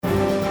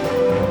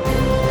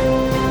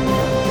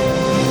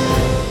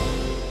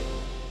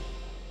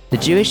The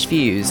Jewish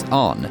views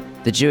on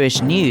The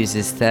Jewish News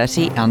is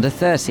 30 under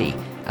 30.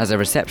 As a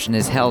reception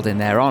is held in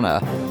their honour,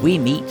 we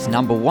meet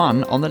number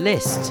 1 on the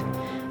list.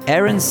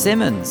 Aaron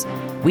Simmonds.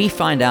 We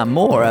find out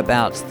more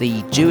about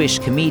the Jewish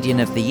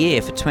Comedian of the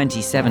Year for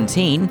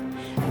 2017.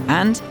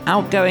 And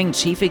outgoing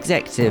Chief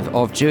Executive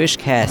of Jewish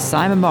Care,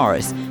 Simon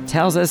Morris,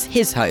 tells us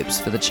his hopes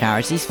for the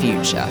charity's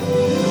future.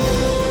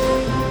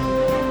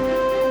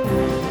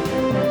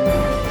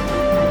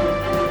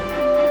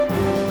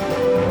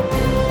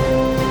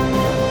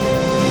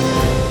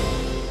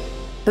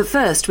 But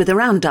first, with a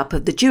roundup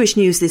of the Jewish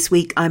news this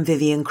week, I'm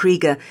Vivian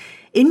Krieger.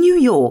 In New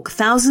York,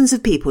 thousands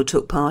of people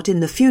took part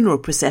in the funeral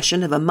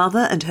procession of a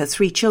mother and her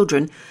 3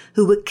 children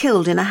who were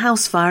killed in a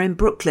house fire in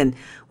Brooklyn,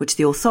 which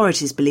the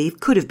authorities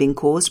believe could have been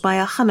caused by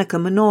a Hanukkah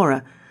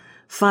menorah.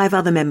 5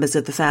 other members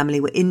of the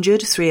family were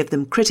injured, 3 of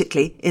them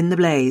critically, in the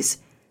blaze.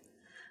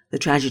 The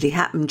tragedy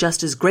happened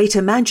just as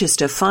Greater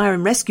Manchester Fire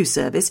and Rescue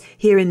Service,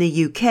 here in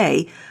the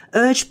UK,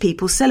 urged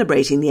people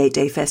celebrating the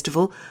 8-day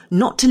festival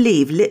not to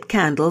leave lit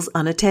candles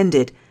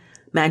unattended.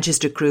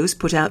 Manchester crews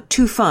put out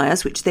 2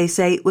 fires which they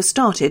say were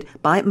started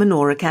by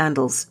menorah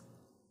candles.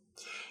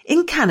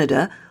 In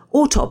Canada,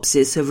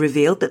 autopsies have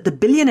revealed that the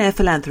billionaire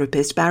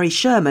philanthropist Barry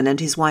Sherman and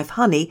his wife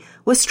Honey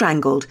were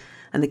strangled,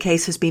 and the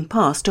case has been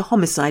passed to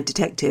homicide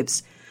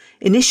detectives.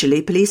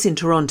 Initially, police in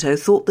Toronto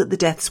thought that the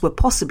deaths were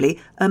possibly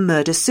a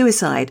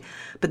murder-suicide,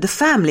 but the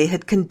family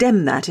had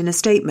condemned that in a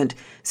statement,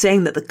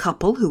 saying that the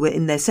couple, who were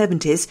in their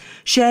 70s,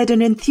 shared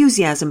an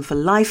enthusiasm for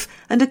life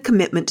and a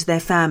commitment to their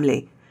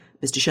family.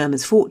 Mr.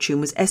 Sherman's fortune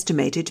was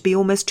estimated to be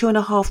almost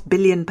 £2.5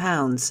 billion.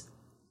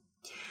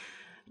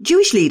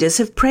 Jewish leaders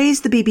have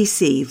praised the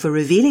BBC for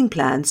revealing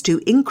plans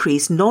to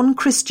increase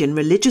non-Christian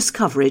religious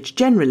coverage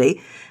generally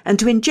and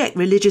to inject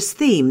religious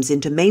themes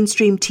into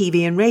mainstream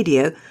TV and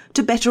radio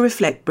to better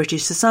reflect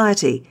British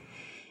society.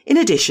 In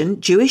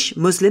addition, Jewish,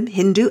 Muslim,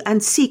 Hindu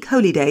and Sikh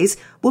holy days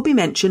will be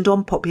mentioned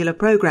on popular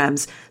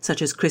programmes,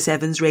 such as Chris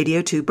Evans'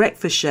 Radio 2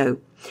 breakfast show.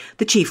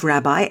 The chief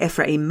rabbi,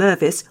 Ephraim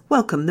Mervis,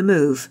 welcomed the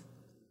move.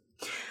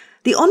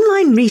 The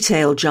online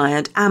retail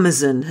giant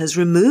Amazon has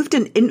removed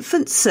an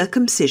infant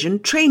circumcision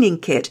training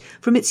kit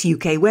from its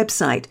UK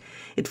website.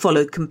 It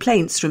followed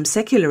complaints from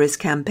secularist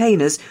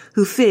campaigners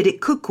who feared it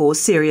could cause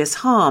serious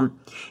harm.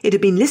 It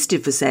had been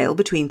listed for sale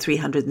between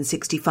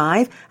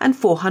 £365 and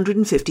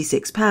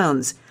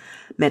 £456.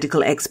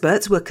 Medical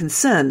experts were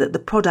concerned that the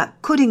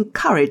product could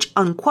encourage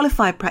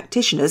unqualified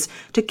practitioners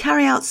to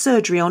carry out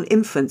surgery on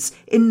infants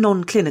in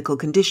non-clinical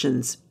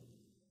conditions.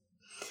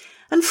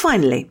 And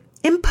finally,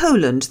 in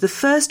Poland, the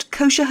first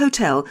kosher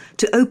hotel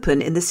to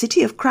open in the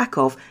city of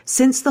Krakow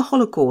since the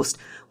Holocaust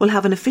will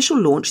have an official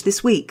launch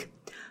this week.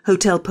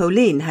 Hotel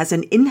Polin has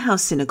an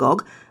in-house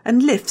synagogue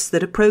and lifts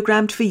that are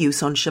programmed for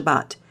use on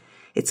Shabbat.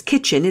 Its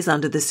kitchen is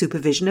under the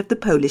supervision of the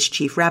Polish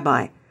chief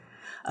rabbi.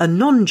 A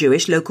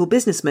non-Jewish local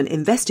businessman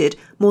invested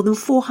more than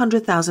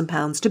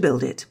 £400,000 to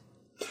build it.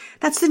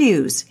 That's the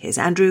news. Here's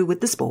Andrew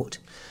with the sport.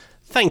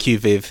 Thank you,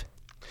 Viv.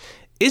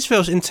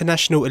 Israel's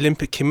International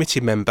Olympic Committee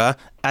member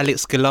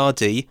Alex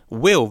Giladi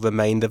will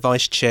remain the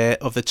vice chair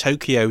of the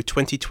Tokyo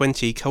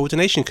 2020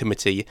 Coordination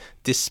Committee,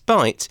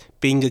 despite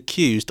being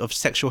accused of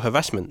sexual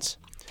harassment.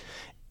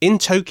 In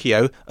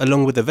Tokyo,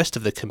 along with the rest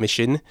of the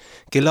commission,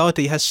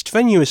 Giladi has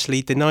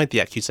strenuously denied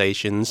the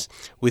accusations,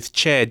 with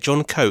Chair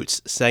John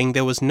Coates saying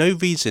there was no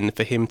reason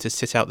for him to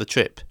sit out the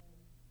trip.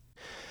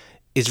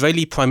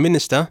 Israeli Prime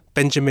Minister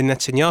Benjamin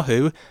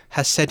Netanyahu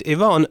has said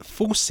Iran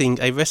forcing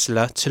a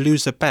wrestler to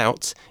lose a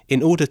bout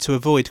in order to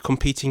avoid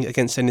competing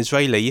against an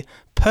Israeli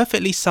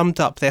perfectly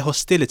summed up their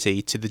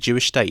hostility to the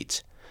Jewish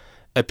state.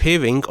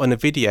 Appearing on a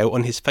video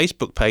on his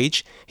Facebook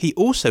page, he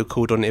also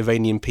called on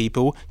Iranian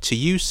people to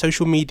use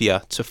social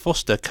media to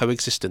foster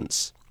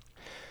coexistence.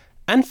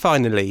 And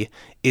finally,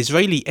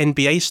 Israeli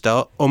NBA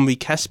star Omri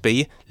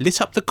Caspi lit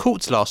up the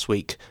courts last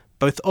week,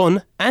 both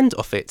on and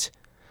off it.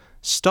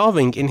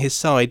 Starring in his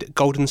side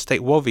Golden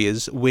State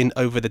Warriors' win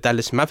over the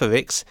Dallas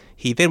Mavericks,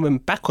 he then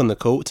went back on the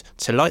court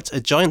to light a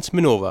giant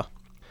menorah.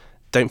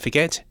 Don't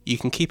forget, you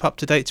can keep up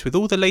to date with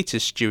all the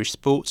latest Jewish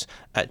sports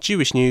at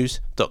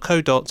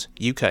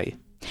jewishnews.co.uk.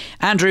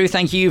 Andrew,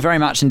 thank you very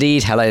much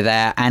indeed. Hello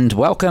there and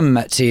welcome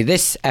to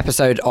this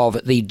episode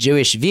of The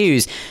Jewish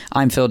Views.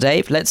 I'm Phil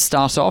Dave. Let's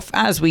start off,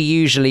 as we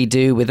usually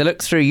do, with a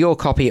look through your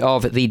copy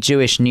of the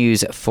Jewish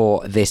news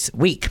for this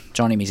week.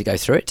 Joining me to go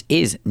through it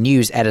is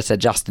news editor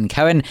Justin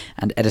Cohen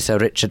and editor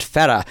Richard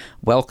Ferrer.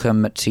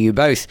 Welcome to you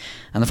both.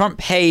 And the front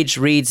page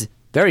reads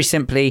very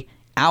simply,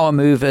 Our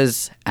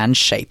Movers and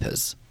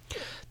Shapers.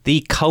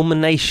 The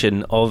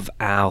culmination of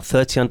our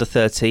 30 under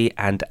 30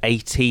 and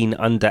 18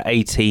 under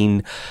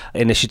 18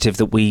 initiative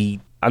that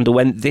we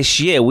underwent this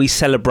year. We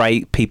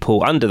celebrate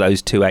people under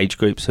those two age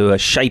groups who are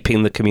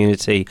shaping the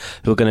community,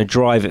 who are going to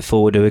drive it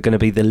forward, who are going to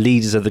be the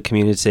leaders of the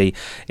community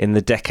in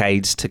the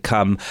decades to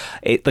come.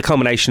 The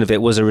culmination of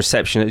it was a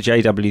reception at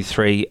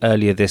JW3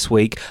 earlier this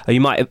week.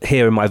 You might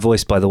hear in my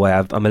voice, by the way,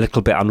 I'm a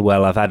little bit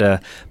unwell. I've had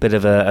a bit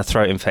of a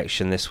throat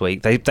infection this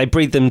week. They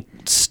breed them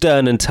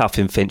stern and tough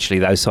in Finchley,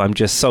 though, so I'm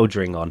just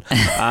soldiering on.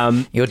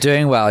 You're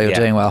doing well. You're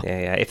doing well.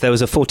 Yeah. If there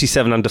was a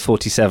 47 under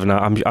 47,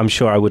 I'm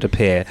sure I would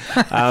appear.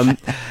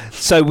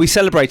 So we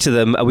celebrated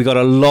them. We got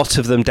a lot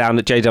of them down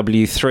at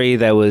JW3.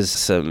 There was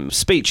some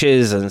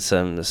speeches and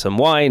some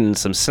wine and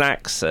some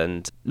snacks.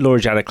 And Laura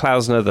Jana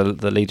Klausner,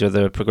 the leader of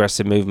the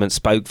progressive movement,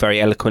 spoke very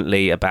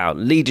eloquently about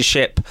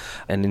leadership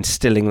and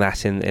instilling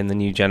that in the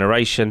new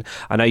generation.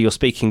 I know you're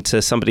speaking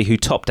to somebody who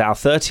topped our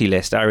 30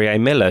 list, Arieh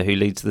Miller, who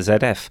leads the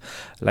ZF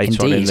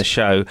later on in the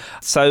show.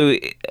 So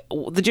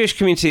the Jewish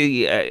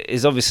community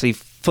is obviously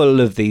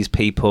full of these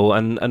people,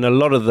 and a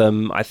lot of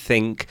them, I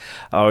think,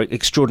 are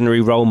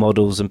extraordinary role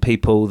models and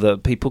people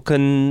that people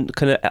can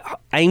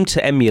aim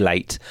to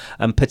emulate,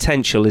 and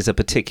potential is a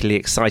particularly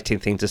exciting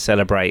thing to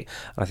celebrate.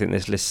 I think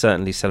this list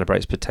certainly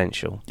celebrates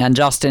potential. And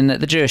Justin, at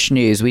the Jewish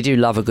News, we do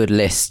love a good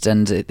list,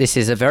 and this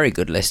is a very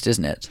good list,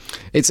 isn't it?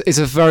 It's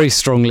a very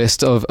strong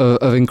list of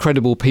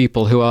incredible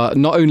people who are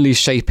not only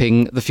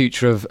shaping the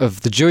future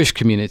of the Jewish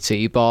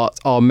community, but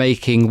are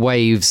making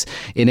waves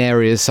in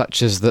areas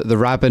such as the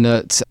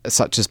rabbinate,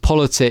 such as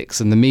politics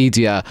and the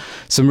media.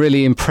 Some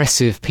really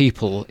impressive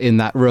people in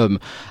that room.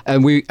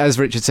 And we, as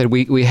Richard said,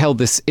 we held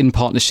this in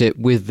partnership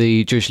with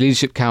the Jewish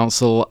Leadership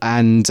Council,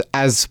 and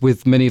as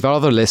with many of our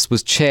other lists,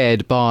 was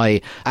chaired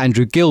by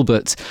Andrew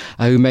Gilbert,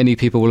 who many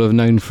people will have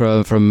known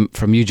from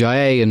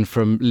UJA and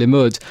from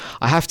Limud.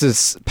 I have to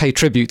pay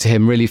tribute to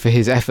him really for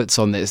his efforts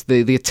on this.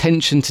 The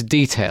attention to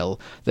detail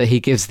that he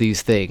gives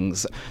these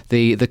things,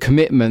 the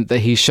commitment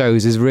that he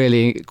shows is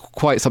really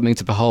quite something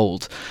to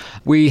behold.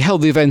 We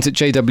held the event at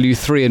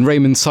JW3, and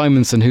Raymond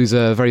Simonson, who's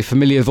a very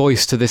familiar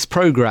voice to this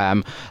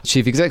programme,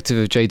 Chief Executive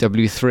of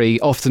JW3,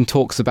 often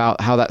talks about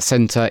how that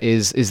centre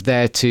is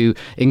there to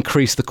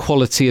increase the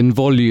quality and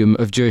volume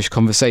of Jewish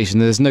conversation.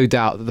 There's no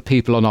doubt that the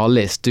people on our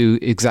list do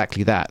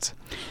exactly that.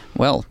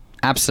 Well,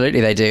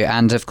 absolutely they do.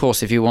 And of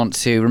course, if you want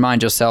to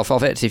remind yourself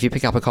of it, if you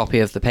pick up a copy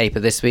of the paper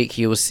this week,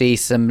 you will see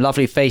some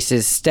lovely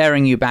faces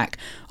staring you back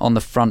on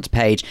the front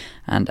page.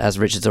 And as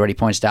Richard's already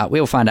pointed out,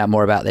 we'll find out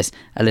more about this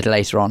a little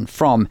later on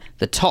from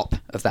the top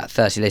of that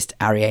 30 list,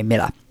 Arieh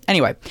Miller.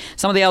 Anyway,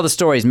 some of the other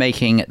stories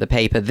making the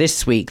paper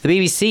this week. The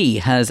BBC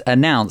has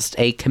announced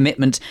a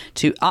commitment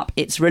to up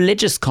its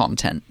religious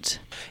content.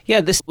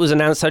 Yeah, this was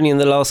announced only in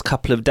the last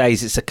couple of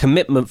days. It's a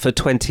commitment for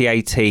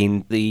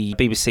 2018. The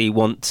BBC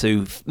want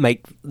to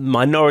make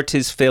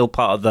minorities feel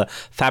part of the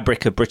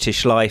fabric of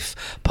British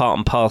life, part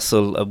and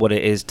parcel of what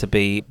it is to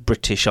be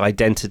British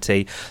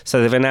identity.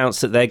 So they've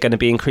announced that they're going to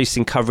be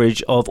increasing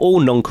coverage of all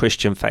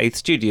non-Christian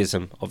faiths,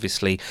 Judaism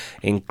obviously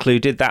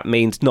included. That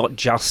means not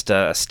just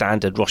a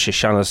standard Rosh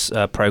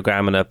Hashanah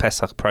programme and a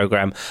Pesach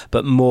programme,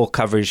 but more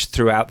coverage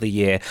throughout the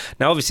year.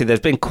 Now, obviously, there's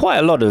been quite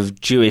a lot of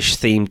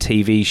Jewish-themed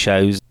TV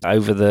shows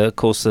over the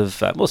course of,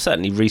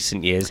 certainly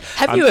recent years.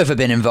 Have you ever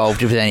been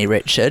involved with any,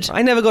 Richard?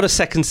 I never got a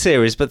second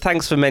series, but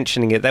thanks for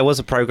mentioning it. There was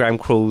a programme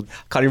called,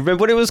 can't even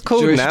remember what it was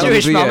called Jewish now.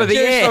 Jewish Mum of the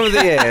Year. Jewish Mum of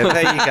the Year.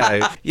 There you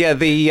go.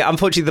 Yeah,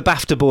 unfortunately the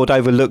BAFTA board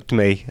overlooked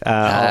me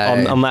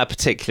on that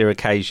particular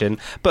occasion,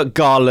 but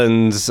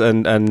garlands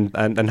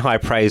and high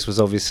praise was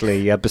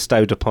obviously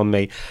bestowed upon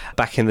me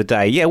back in the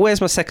day. Yeah,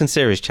 where's my second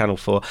series, Channel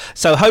 4?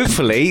 So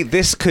hopefully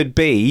this could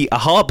be a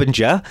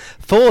harbinger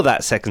for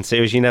that second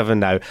series. You never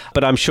know,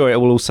 but I'm sure it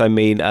will also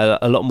mean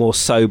a lot more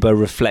sober,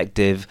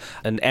 reflective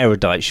and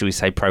erudite, should we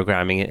say,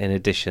 programming in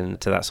addition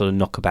to that sort of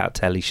knockabout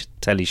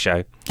telly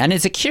show. And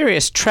it's a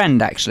curious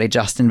trend, actually,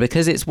 Justin,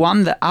 because it's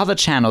one that other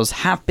channels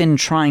have been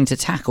trying to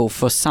tackle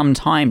for some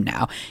time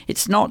now.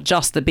 It's not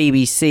just the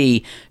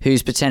BBC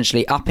who's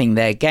potentially upping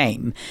their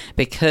game,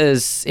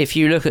 because if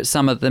you look at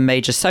some of the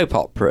major soap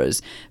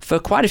operas, for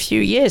quite a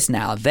few years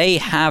now, they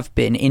have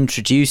been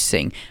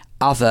introducing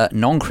other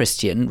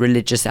non-Christian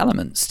religious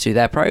elements to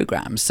their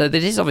programmes. So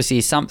that is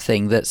obviously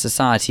something that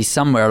society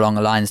somewhere along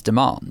the lines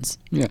demands.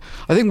 Yeah,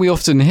 I think we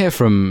often hear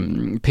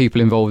from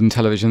people involved in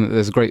television that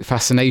there's a great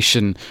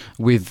fascination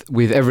with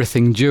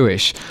everything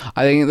Jewish.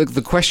 I think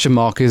the question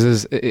mark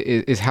is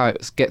how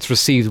it gets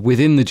received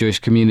within the Jewish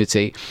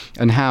community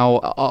and how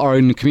our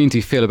own community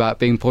feel about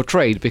being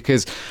portrayed.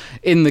 Because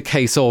in the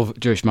case of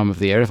Jewish Mum of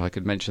the Year, if I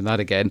could mention that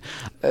again,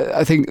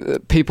 I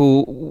think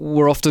people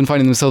were often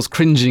finding themselves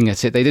cringing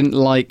at it. They didn't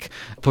like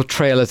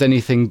portrayal as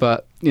anything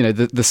but,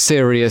 the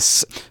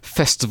serious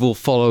festival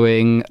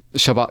following,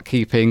 Shabbat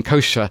keeping,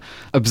 kosher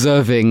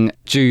observing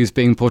Jews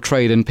being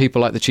portrayed, and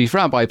people like the chief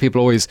rabbi, people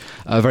are always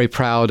very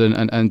proud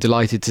and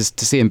delighted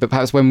to see him. But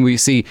perhaps when we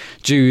see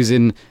Jews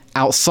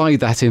outside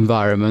that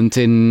environment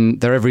in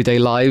their everyday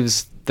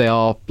lives, they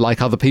are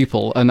like other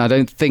people, and I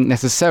don't think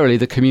necessarily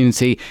the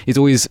community is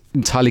always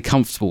entirely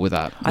comfortable with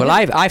that. Well,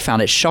 I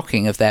found it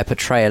shocking of their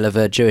portrayal of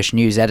a Jewish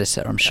news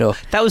editor, I'm sure.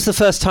 That was the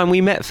first time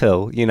we met,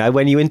 Phil,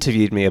 when you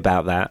interviewed me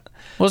about that.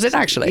 Was it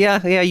actually?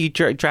 Yeah. You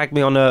dragged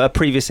me on a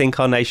previous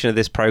incarnation of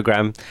this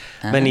programme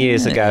many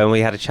years ago, and we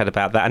had a chat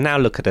about that. And now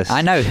look at us.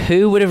 I know.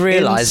 Who would have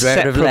realised where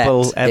it would have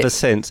Inseparable led? ever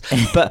since.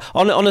 But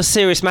on a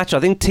serious matter, I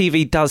think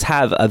TV does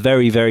have a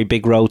very, very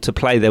big role to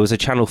play. There was a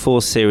Channel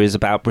 4 series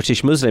about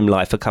British Muslim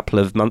life a couple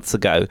of months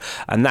ago,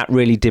 and that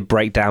really did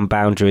break down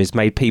boundaries,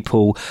 made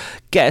people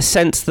get a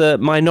sense that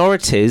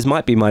minorities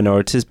might be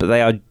minorities, but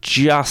they are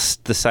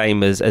just the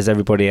same as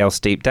everybody else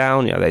deep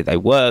down. They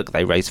work,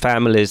 they raise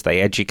families,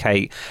 they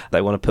educate,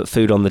 they want to put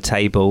food on the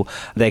table,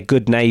 they're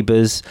good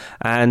neighbours,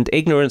 and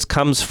ignorance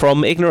comes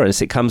from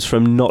ignorance. It comes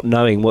from not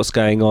knowing what's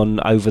going on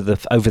over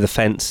the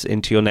fence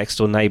into your next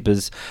door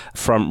neighbour's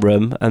front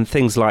room, and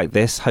things like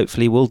this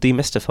hopefully will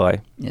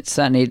demystify. It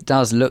certainly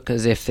does look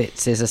as if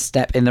it is a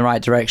step in the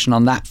right direction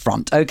on that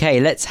front. Okay,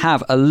 let's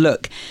have a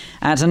look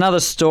at another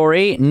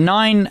story.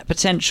 9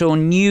 potential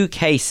new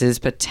cases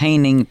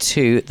pertaining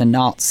to the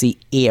Nazi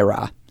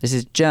era. This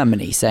is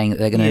Germany saying that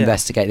they're going to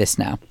investigate this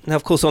now. Now,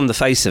 of course, on the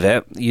face of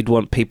it, you'd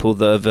want people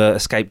that have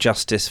escaped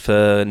justice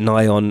for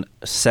nigh on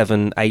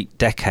 7-8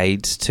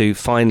 decades to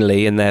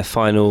finally, in their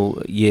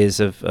final years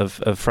of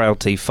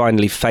frailty,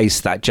 finally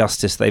face that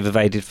justice they've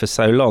evaded for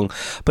so long.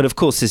 But of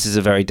course, this is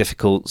a very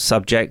difficult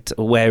subject.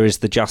 Where is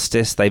the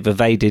justice? They've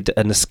evaded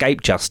and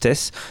escaped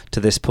justice to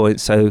this point,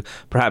 so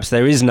perhaps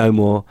there is no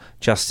more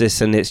justice,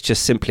 and it's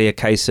just simply a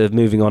case of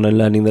moving on and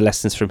learning the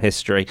lessons from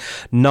history.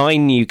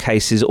 9 new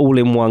cases all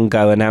in one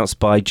go announced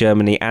by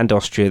Germany and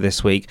Austria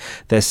this week.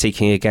 They're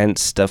seeking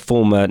against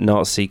former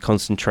Nazi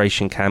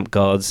concentration camp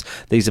guards.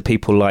 These are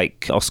people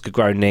like Oscar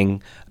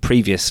Groening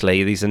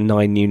previously. These are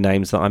 9 new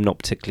names that I'm not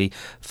particularly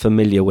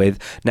familiar with.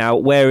 Now,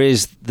 where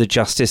is the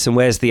justice, and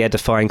where's the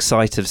edifying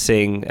sight of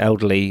seeing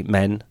elderly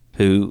men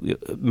who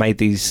made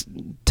these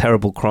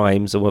terrible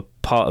crimes and were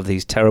part of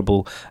these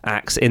terrible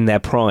acts in their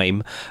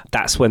prime?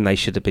 That's when they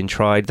should have been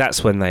tried.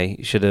 That's when they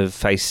should have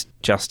faced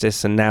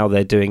justice, and now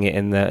they're doing it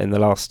in the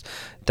last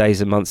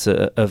days and months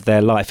of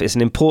their life. It's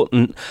an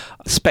important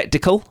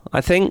spectacle,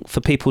 I think,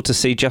 for people to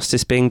see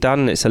justice being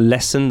done. It's a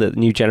lesson that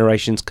new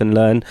generations can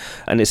learn,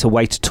 and it's a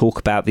way to talk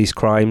about these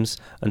crimes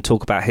and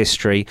talk about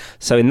history.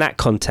 So in that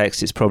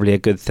context, it's probably a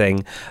good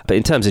thing. But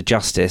in terms of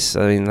justice,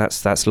 I mean,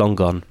 that's long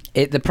gone.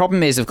 The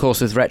problem is, of course,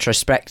 with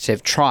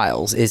retrospective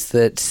trials is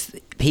that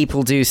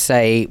people do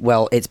say,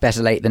 well, it's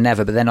better late than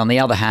never. But then on the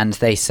other hand,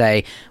 they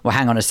say, well,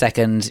 hang on a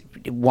second,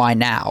 why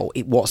now?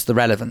 What's the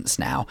relevance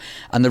now?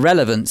 And the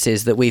relevance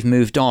is that we've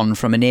moved on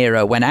from an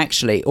era when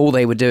actually all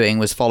they were doing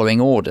was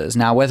following orders.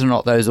 Now, whether or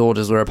not those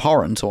orders were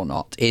abhorrent or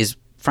not is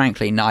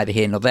frankly neither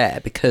here nor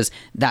there, because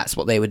that's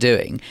what they were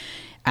doing.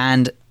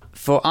 And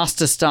for us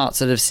to start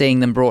sort of seeing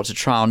them brought to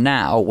trial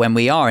now, when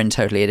we are in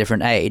totally a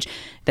different age,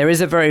 there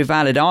is a very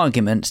valid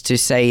argument to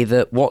say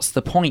that what's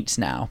the point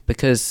now?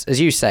 Because,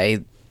 as you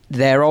say,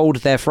 they're old,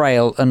 they're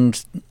frail,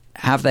 and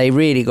have they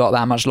really got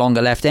that much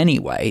longer left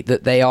anyway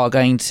that they are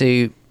going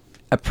to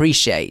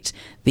appreciate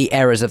the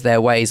errors of their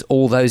ways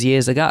all those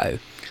years ago?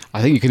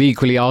 I think you can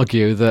equally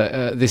argue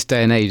that this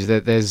day and age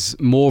that there's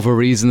more of a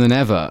reason than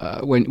ever.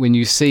 When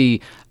you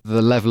see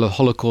the level of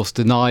Holocaust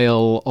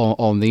denial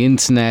on the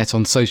internet,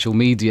 on social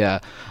media,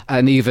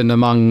 and even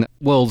among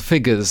world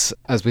figures,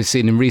 as we've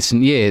seen in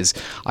recent years,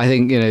 I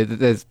think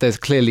there's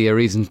clearly a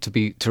reason to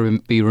be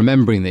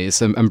remembering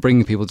these and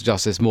bringing people to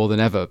justice more than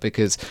ever.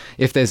 Because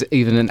if there's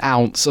even an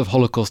ounce of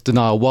Holocaust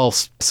denial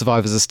whilst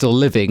survivors are still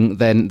living,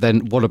 then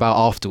what about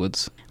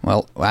afterwards?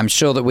 Well, I'm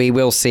sure that we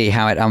will see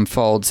how it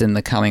unfolds in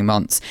the coming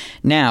months.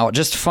 Now,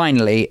 just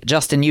finally,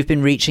 Justin, you've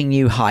been reaching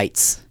new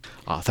heights.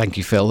 Thank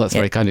you, Phil. That's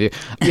very kind of you.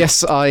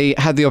 Yes, I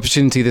had the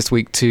opportunity this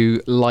week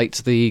to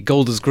light the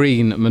Golders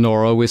Green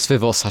menorah with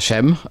Svivos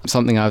Hashem,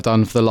 something I've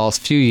done for the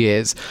last few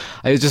years.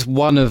 It was just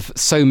one of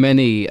so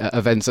many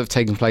events that have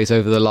taken place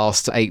over the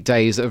last 8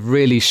 days that have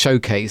really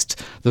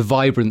showcased the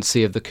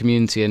vibrancy of the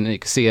community, and you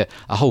can see a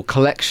whole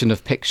collection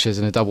of pictures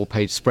in a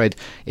double-page spread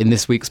in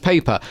this week's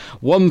paper.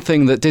 One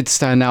thing that did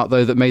stand out,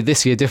 though, that made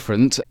this year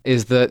different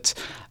is that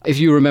if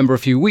you remember a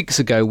few weeks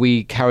ago,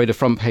 we carried a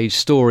front page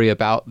story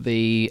about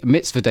the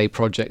Mitzvah Day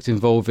project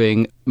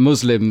involving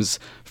Muslims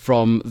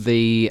from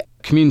the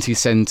community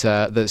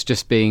centre that's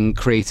just being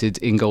created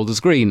in Golders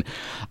Green.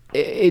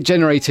 It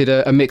generated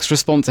a mixed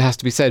response, it has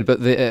to be said, but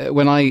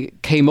when I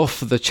came off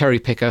the cherry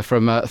picker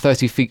from a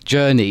 30-feet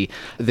journey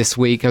this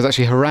week, I was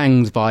actually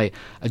harangued by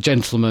a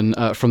gentleman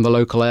from the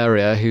local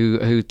area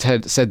who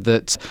said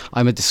that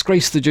I'm a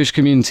disgrace to the Jewish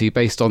community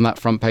based on that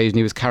front page, and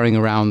he was carrying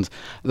around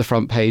the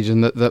front page,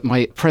 and that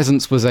my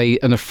presence was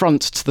an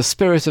affront to the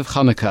spirit of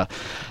Hanukkah.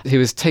 He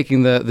was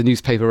taking the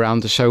newspaper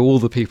around to show all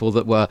the people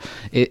that were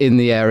in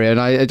the area,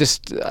 and I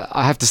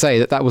have to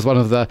say that was one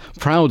of the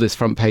proudest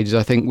front pages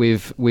I think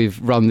we've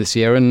run this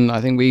year, and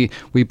I think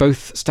we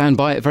both stand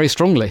by it very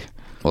strongly.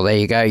 Well, there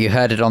you go. You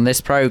heard it on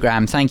this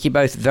programme. Thank you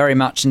both very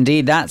much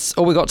indeed. That's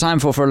all we've got time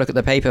for a look at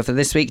the paper for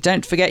this week.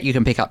 Don't forget you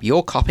can pick up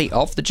your copy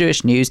of the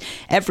Jewish News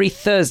every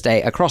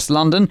Thursday across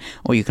London,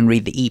 or you can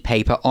read the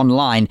e-paper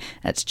online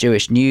at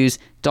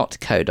jewishnews.co.uk.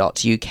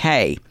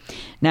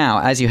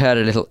 Now, as you heard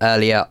a little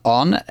earlier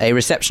on, a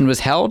reception was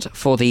held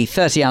for the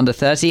 30 under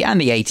 30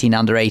 and the 18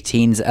 under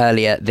 18s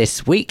earlier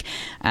this week.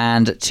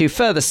 And to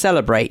further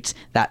celebrate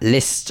that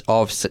list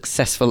of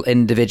successful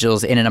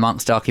individuals in and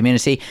amongst our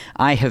community,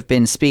 I have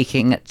been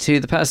speaking to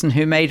the person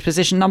who made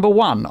position number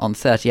 1 on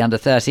 30 under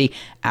 30,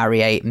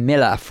 Arieh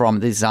Miller from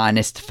the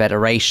Zionist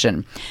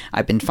Federation.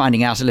 I've been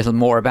finding out a little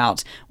more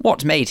about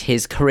what made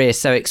his career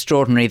so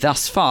extraordinary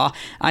thus far.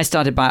 I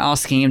started by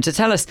asking him to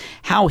tell us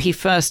how he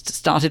first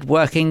started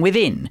working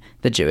within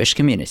the Jewish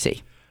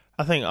community.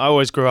 I think I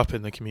always grew up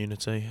in the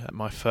community.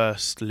 My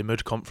first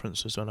Limud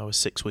conference was when I was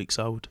 6 weeks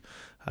old.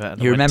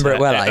 You remember it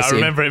well, I assume. I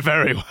remember it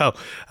very well.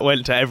 I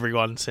went to every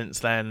one since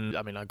then.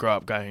 I mean, I grew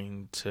up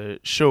going to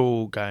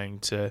shul, going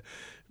to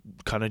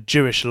kind of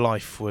Jewish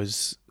life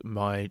was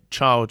my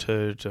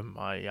childhood and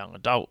my young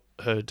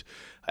adulthood.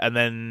 And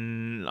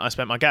then I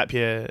spent my gap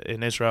year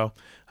in Israel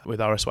with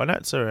RSY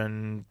Netzer,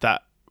 and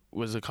that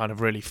was a kind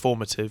of really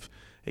formative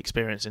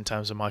experience in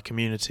terms of my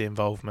community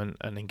involvement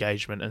and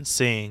engagement, and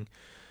seeing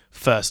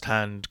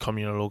first-hand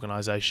communal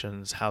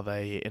organisations, how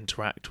they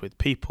interact with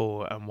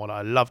people, and what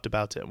I loved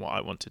about it and what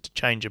I wanted to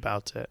change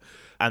about it.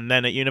 And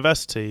then at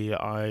university,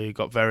 I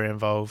got very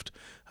involved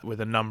with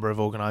a number of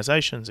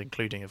organisations,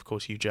 including, of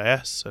course,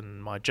 UJS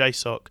and my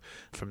JSOC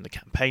from the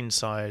campaign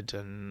side,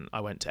 and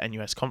I went to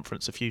NUS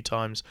conference a few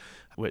times,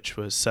 which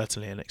was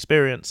certainly an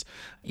experience.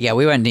 Yeah,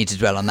 we won't need to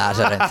dwell on that,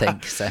 I don't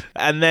think. So.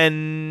 And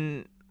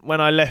then when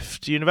I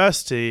left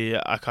university,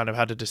 I kind of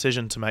had a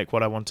decision to make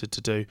what I wanted to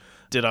do.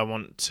 Did I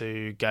want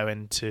to go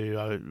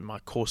into, my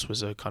course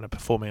was a kind of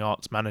performing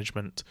arts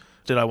management.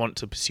 Did I want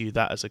to pursue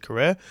that as a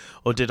career,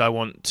 or did I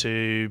want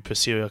to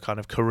pursue a kind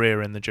of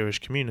career in the Jewish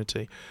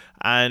community?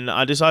 And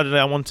I decided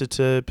I wanted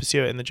to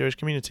pursue it in the Jewish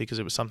community because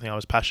it was something I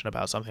was passionate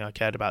about, something I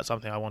cared about,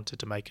 something I wanted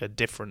to make a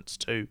difference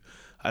to,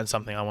 and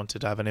something I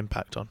wanted to have an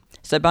impact on.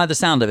 So by the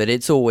sound of it,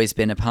 it's always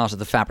been a part of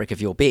the fabric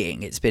of your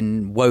being. It's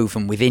been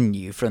woven within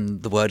you from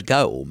the word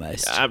go,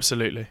 almost.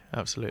 Absolutely,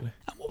 absolutely.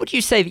 And what would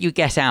you say that you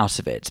get out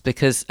of it?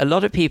 Because a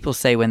lot of people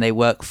say when they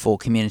work for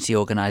community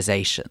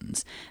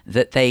organisations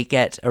that they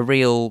get a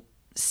real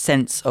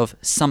sense of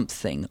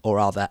something or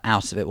other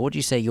out of it. What would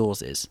you say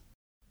yours is?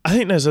 I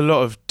think there's a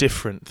lot of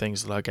different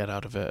things that I get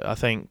out of it. I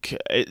think,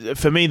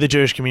 for me, the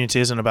Jewish community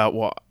isn't about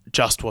what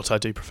I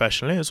do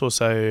professionally. It's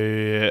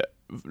also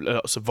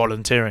lots of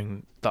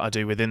volunteering that I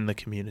do within the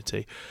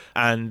community.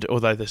 And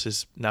although this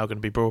is now going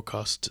to be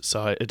broadcast,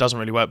 so it doesn't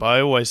really work, but I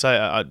always say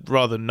I'd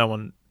rather no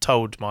one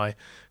told my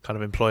kind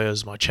of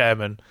employers, my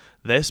chairman,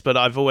 this, but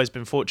I've always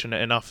been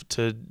fortunate enough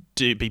to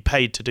be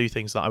paid to do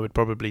things that I would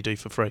probably do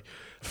for free.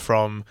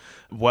 From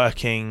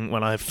working,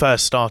 when I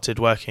first started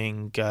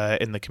working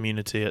in the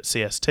community at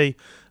CST,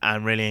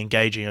 and really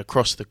engaging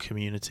across the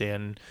community.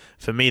 And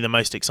for me, the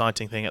most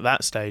exciting thing at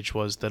that stage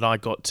was that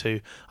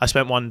I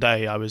spent one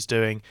day, I was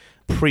doing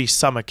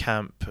pre-summer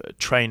camp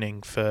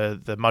training for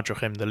the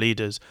Madrachim, the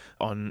leaders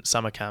on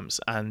summer camps,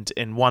 and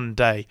in one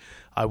day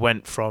I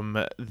went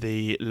from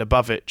the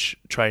Lubavitch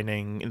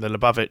training, in the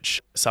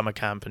Lubavitch summer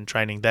camp, and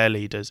training their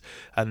leaders,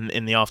 and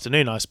in the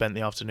afternoon I spent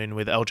the afternoon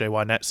with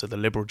LJY Netzer, the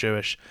liberal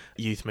Jewish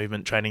youth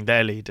movement, training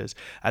their leaders.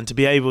 And to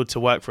be able to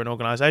work for an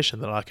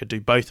organisation that I could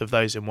do both of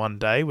those in one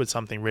day was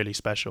something really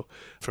special.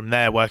 From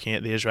there, working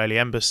at the Israeli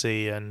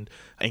embassy and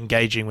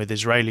engaging with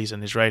Israelis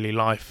and Israeli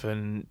life,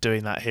 and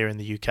doing that here in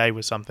the UK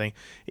was something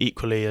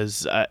equally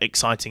as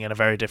exciting in a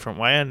very different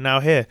way. And now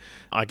here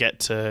I get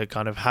to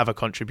kind of have a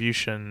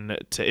contribution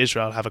to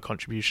Israel, have a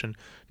contribution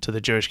to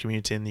the Jewish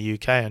community in the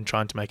UK, and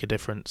trying to make a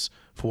difference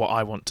for what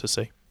I want to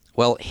see.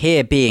 Well,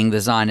 here being the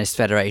Zionist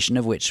Federation,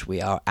 of which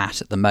we are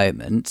at the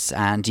moment,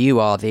 and you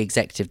are the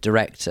executive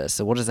director,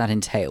 so what does that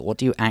entail? What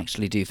do you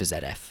actually do for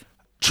ZF?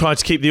 Try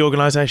to keep the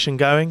organisation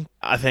going.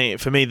 I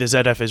think for me the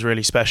ZF is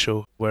really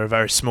special. We're a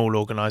very small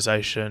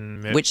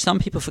organisation. Which some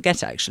people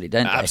forget actually,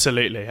 don't they?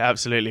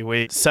 Absolutely.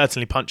 We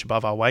certainly punch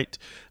above our weight,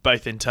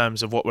 both in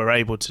terms of what we're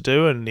able to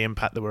do and the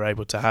impact that we're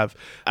able to have.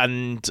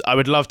 And I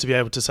would love to be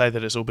able to say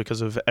that it's all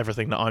because of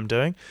everything that I'm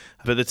doing,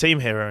 but the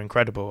team here are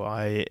incredible.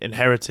 I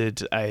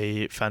inherited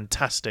a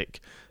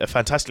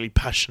fantastically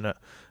passionate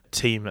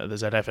team at the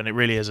ZF, and it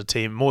really is a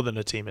team, more than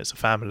a team, it's a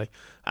family.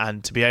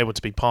 And to be able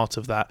to be part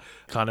of that,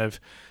 kind of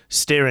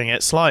steering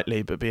it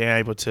slightly, but being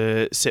able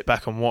to sit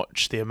back and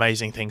watch the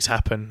amazing things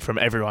happen from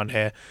everyone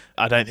here.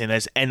 I don't think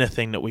there's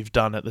anything that we've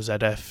done at the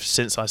ZF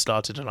since I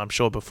started, and I'm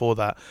sure before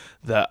that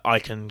I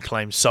can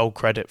claim sole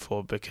credit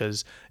for,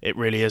 because it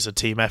really is a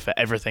team effort.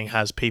 Everything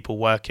has people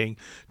working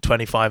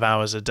 25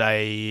 hours a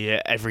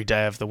day, every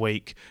day of the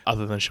week,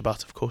 other than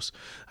Shabbat, of course.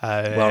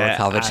 Well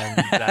recovered.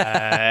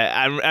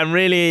 And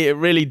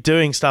really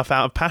doing stuff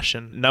out of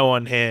passion. No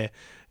one here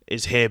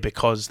is here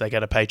because they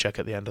get a paycheck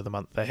at the end of the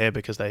month. They're here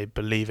because they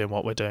believe in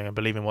what we're doing and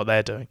believe in what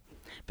they're doing.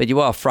 But you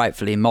are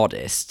frightfully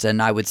modest,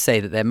 and I would say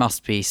that there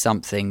must be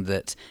something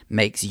that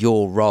makes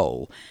your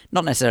role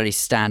not necessarily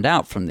stand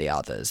out from the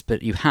others,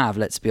 but you have,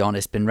 let's be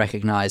honest, been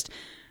recognised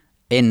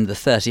in the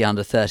 30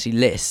 under 30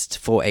 list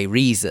for a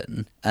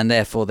reason, and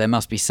therefore there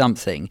must be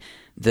something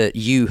that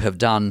you have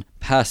done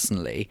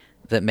personally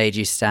that made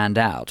you stand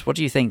out? What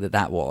do you think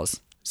that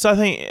was? So I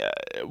think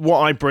what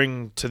I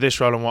bring to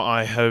this role and what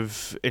I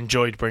have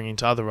enjoyed bringing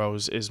to other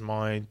roles is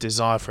my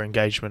desire for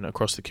engagement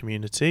across the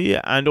community,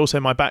 and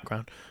also my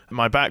background.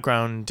 My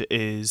background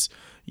is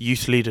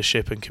youth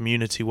leadership and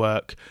community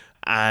work,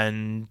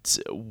 and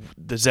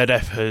the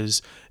ZF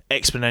has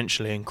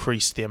exponentially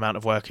increased the amount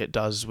of work it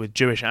does with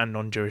Jewish and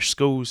non-Jewish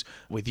schools,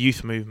 with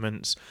youth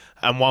movements.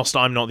 And whilst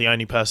I'm not the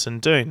only person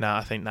doing that,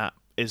 I think that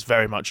is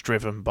very much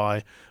driven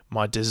by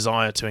my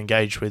desire to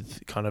engage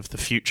with kind of the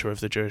future of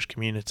the Jewish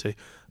community.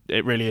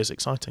 It really is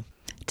exciting.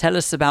 Tell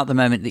us about the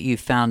moment that you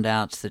found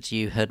out that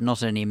you had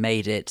not only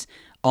made it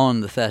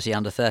on the 30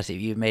 under 30,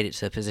 you made it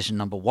to position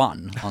number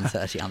 1 on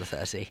 30 under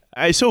 30.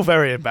 It's all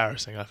very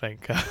embarrassing, I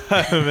think.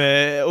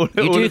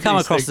 You do come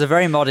across as a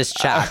very modest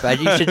chap, and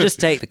you should just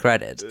take the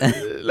credit.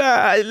 Look,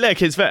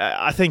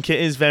 I think it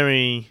is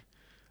very...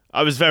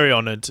 I was very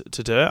honoured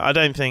to do it.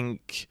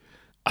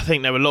 I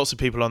think there were lots of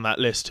people on that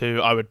list who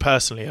I would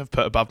personally have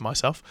put above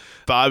myself,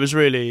 but I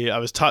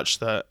was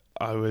touched that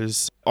I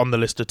was on the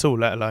list at all,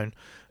 let alone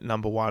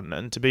number 1.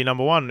 And to be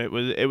number 1,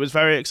 it was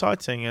very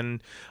exciting.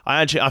 And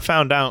I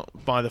found out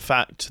by the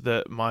fact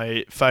that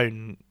my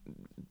phone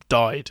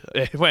died.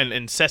 It went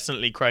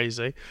incessantly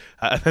crazy,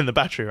 and then the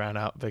battery ran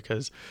out,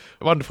 because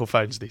wonderful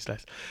phones these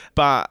days.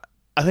 But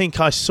I think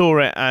I saw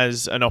it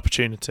as an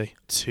opportunity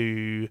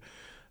to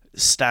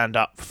stand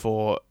up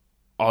for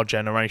our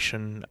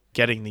generation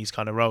getting these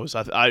kind of roles.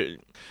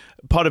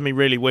 Part of me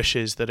really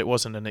wishes that it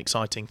wasn't an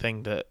exciting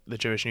thing that the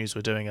Jewish News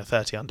were doing a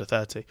 30 under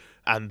 30,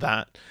 and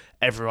that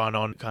everyone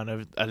on kind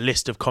of a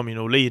list of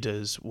communal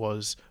leaders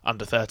was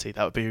under 30.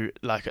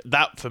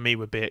 That for me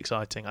would be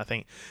exciting. I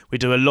think we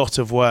do a lot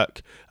of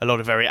work, a lot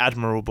of very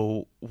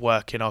admirable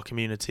work in our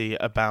community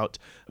about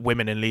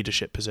women in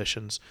leadership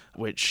positions,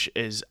 which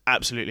is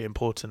absolutely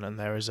important, and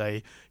there is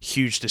a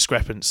huge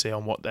discrepancy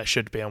on what there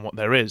should be and what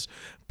there is.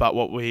 But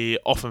what we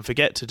often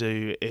forget to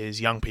do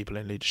is young people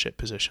in leadership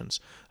positions.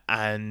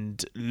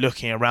 And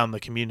looking around the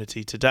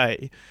community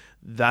today,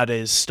 that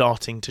is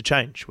starting to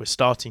change. We're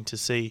starting to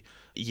see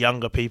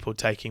younger people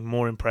taking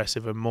more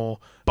impressive and more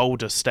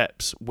bolder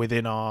steps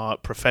within our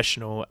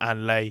professional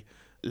and lay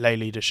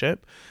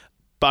leadership.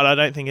 But I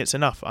don't think it's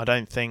enough. I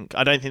don't think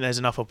there's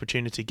enough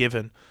opportunity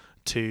given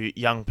to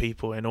young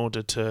people in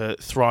order to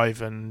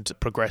thrive and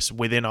progress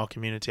within our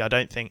community. I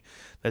don't think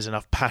there's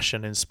enough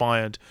passion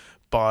inspired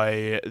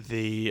by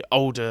the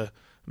older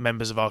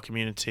members of our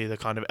community, the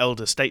kind of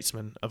elder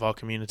statesmen of our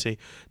community,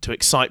 to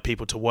excite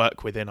people to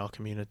work within our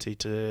community,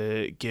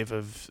 to give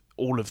of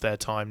all of their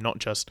time, not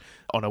just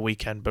on a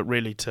weekend, but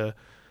really to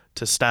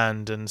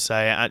stand and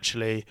say,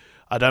 actually,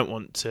 I don't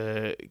want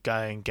to go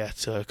and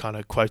get a kind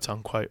of quote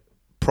unquote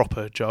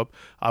proper job.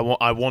 I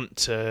want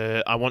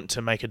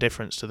to make a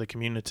difference to the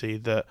community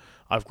that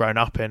I've grown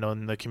up in,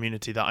 on the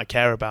community that I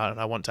care about, and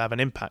I want to have an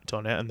impact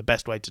on it. And the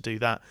best way to do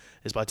that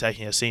is by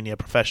taking a senior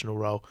professional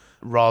role,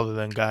 rather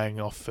than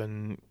going off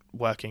and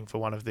working for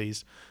one of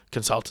these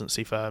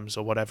consultancy firms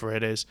or whatever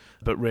it is,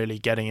 but really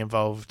getting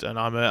involved. And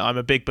I'm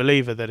a big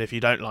believer that if you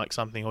don't like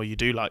something or you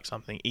do like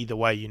something, either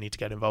way you need to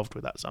get involved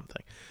with that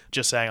something.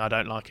 Just saying I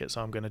don't like it,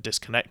 so I'm going to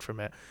disconnect from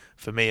it,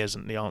 for me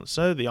isn't the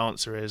answer. The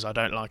answer is I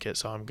don't like it,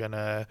 so I'm going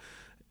to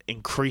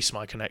increase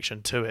my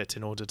connection to it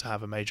in order to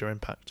have a major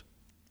impact.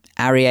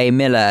 Arieh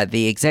Miller,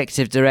 the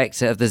Executive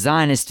Director of the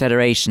Zionist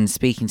Federation,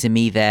 speaking to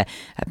me there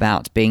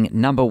about being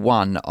number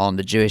 1 on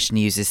the Jewish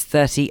News'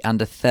 30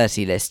 under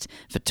 30 list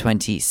for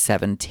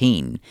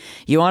 2017.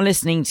 You are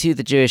listening to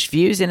The Jewish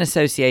Views in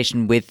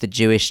association with the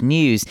Jewish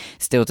News.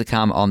 Still to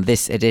come on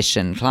this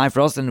edition, Clive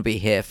Roslin will be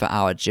here for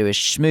our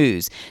Jewish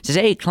Schmooze.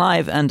 Today,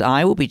 Clive and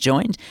I will be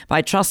joined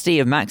by trustee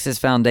of Max's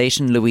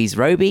Foundation, Louise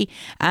Roby,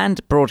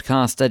 and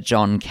broadcaster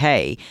John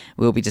Kay.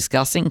 We'll be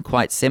discussing,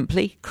 quite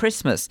simply,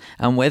 Christmas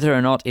and whether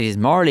or not it is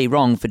morally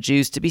wrong for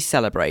Jews to be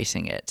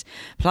celebrating it.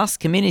 Plus,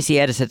 community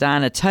editor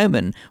Diana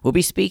Toman will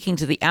be speaking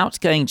to the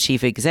outgoing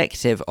chief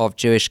executive of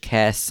Jewish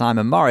Care,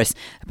 Simon Morris,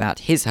 about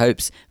his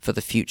hopes for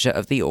the future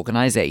of the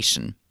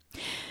organisation.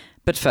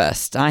 But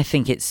first, I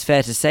think it's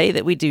fair to say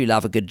that we do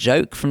love a good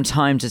joke from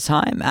time to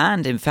time,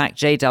 and in fact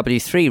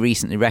JW3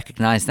 recently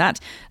recognised that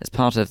as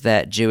part of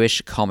their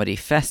Jewish Comedy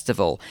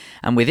Festival.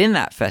 And within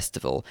that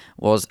festival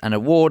was an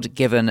award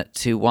given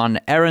to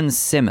one Aaron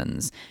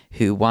Simmonds,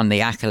 who won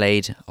the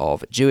accolade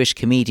of Jewish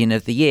Comedian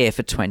of the Year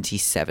for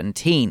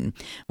 2017.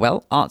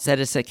 Well, arts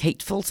editor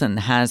Kate Fulton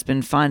has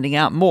been finding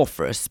out more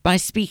for us by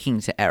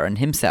speaking to Aaron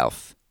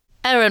himself.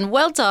 Aaron,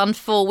 well done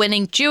for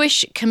winning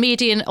Jewish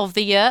Comedian of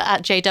the Year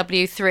at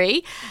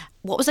JW3.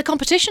 What was the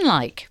competition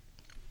like?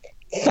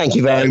 Thank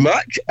you very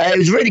much. It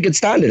was a really good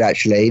standard,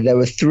 actually. There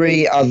were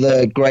 3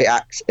 other great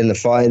acts in the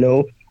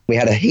final. We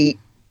had a heat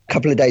a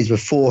couple of days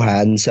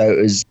beforehand, so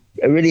it was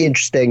a really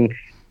interesting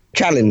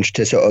challenge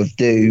to sort of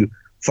do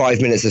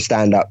 5 minutes of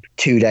stand-up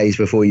 2 days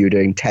before you were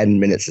doing 10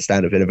 minutes of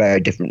stand-up in a very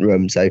different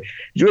room. So it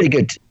was a really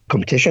good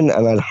competition,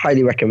 and I'd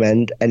highly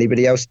recommend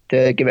anybody else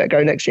to give it a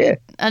go next year.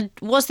 And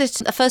was this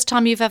the first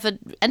time you've ever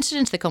entered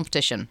into the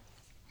competition?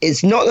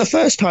 It's not the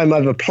first time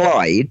I've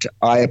applied.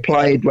 I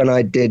applied when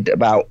I did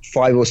about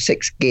 5 or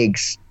 6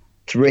 gigs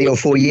 3 or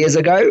 4 years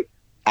ago,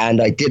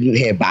 and I didn't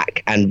hear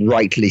back, and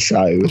rightly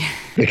so,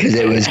 because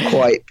it was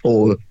quite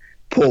poor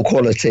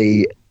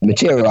quality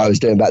material I was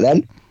doing back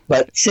then.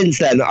 But since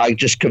then,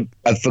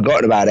 I've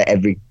forgotten about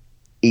it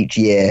each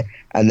year,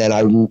 and then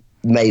I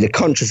made a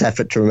conscious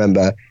effort to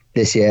remember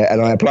this year,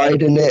 and I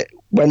applied, and it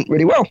went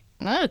really well.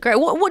 Oh, great!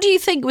 What do you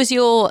think was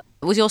your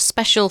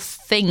special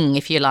thing,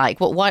 if you like?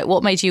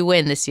 What made you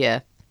win this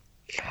year?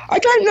 I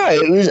don't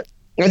know.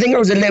 I think I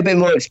was a little bit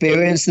more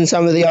experienced than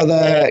some of the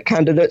other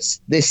candidates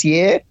this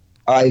year.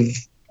 I've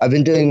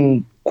been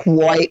doing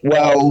quite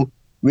well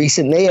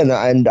recently, and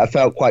I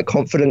felt quite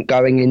confident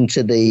going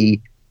into the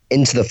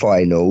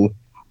final.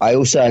 I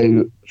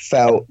also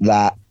felt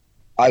that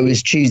I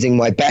was choosing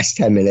my best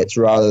 10 minutes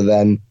rather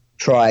than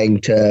trying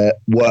to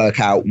work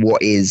out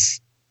what is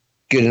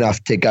good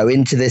enough to go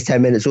into this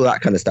 10 minutes, all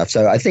that kind of stuff.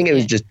 So I think it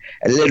was just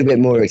a little bit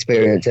more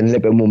experience and a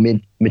little bit more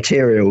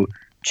material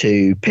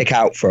to pick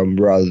out from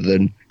rather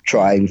than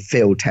try and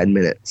fill 10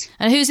 minutes.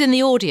 And who's in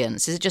the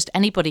audience? Is it just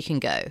anybody can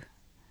go?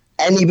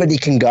 Anybody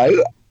can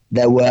go.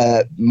 There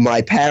were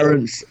my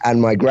parents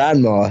and my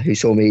grandma who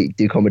saw me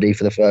do comedy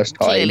for the first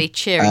time. Clearly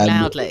cheering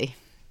loudly.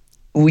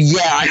 Well,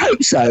 yeah, I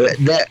hope so.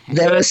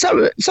 There are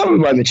some of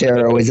my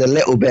material is a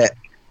little bit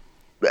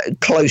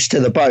close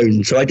to the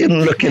bone, so I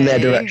didn't look in their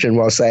direction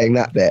while saying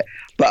that bit.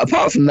 But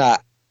apart from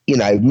that,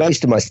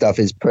 most of my stuff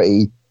is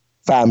pretty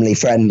family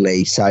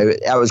friendly, so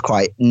that was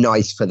quite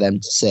nice for them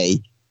to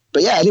see.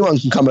 But yeah, anyone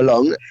can come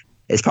along.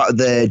 It's part of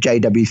the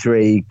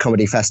JW3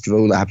 Comedy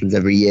Festival that happens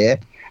every year,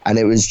 and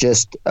it was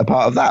just a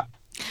part of that.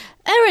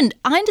 Aaron,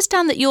 I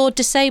understand that you're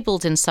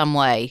disabled in some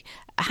way.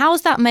 How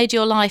has that made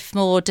your life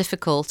more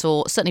difficult,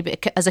 or certainly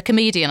as a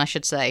comedian, I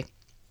should say?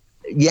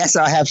 Yes,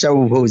 I have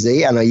cerebral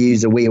palsy and I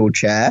use a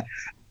wheelchair.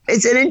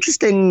 It's an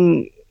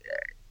interesting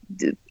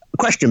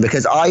question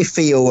because I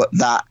feel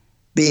that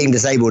being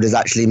disabled has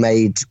actually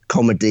made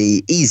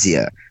comedy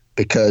easier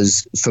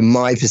because from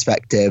my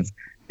perspective,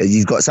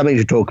 you've got something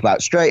to talk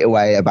about straight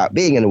away about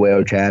being in a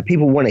wheelchair.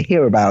 People want to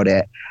hear about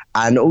it.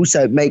 And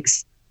also it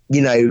makes,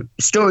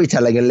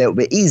 storytelling a little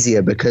bit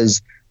easier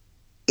because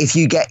if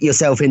you get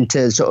yourself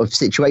into sort of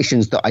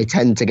situations that I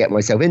tend to get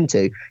myself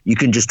into, you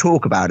can just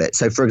talk about it.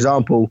 So, for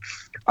example,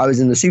 I was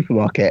in the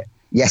supermarket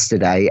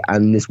yesterday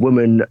and this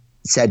woman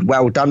said,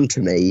 "Well done" to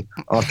me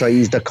after I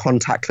used a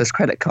contactless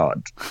credit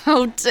card.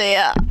 Oh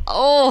dear.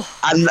 Oh.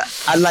 And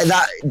like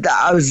that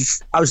I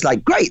was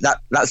like, great,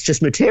 that's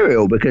just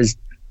material because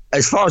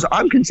as far as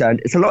I'm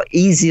concerned, it's a lot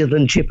easier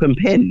than chip and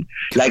pin.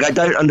 Like, I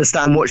don't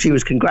understand what she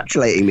was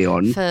congratulating me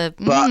on, so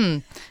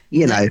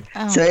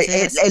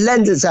it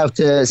lends itself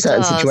to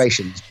certain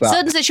situations. But,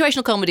 certain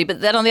situational comedy,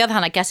 but then on the other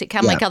hand, I guess it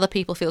can make other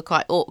people feel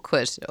quite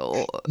awkward,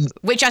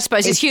 which I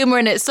suppose is humour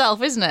in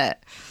itself, isn't it?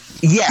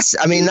 Yes,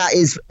 I mean, that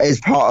is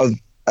part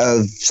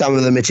of some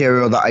of the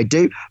material that I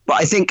do. But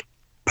I think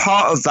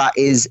part of that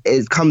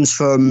it comes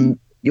from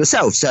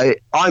yourself. So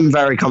I'm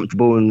very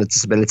comfortable in the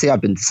disability. I've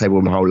been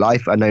disabled my whole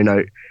life. I know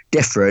no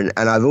different.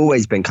 And I've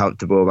always been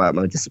comfortable about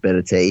my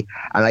disability.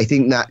 And I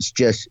think that's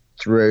just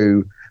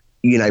through,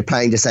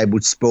 playing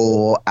disabled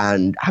sport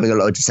and having a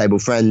lot of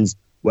disabled friends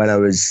when I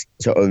was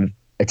sort of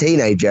a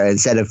teenager.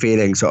 Instead of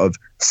feeling sort of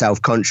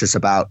self-conscious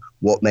about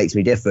what makes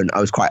me different,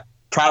 I was quite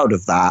proud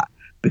of that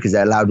because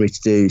it allowed me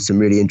to do some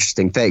really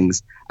interesting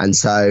things. And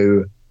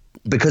so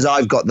because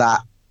I've got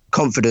that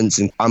confidence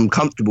and I'm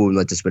comfortable with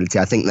my disability,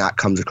 I think that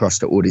comes across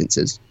to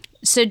audiences.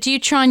 So do you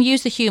try and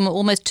use the humour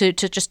almost to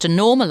just to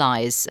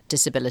normalise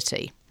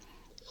disability?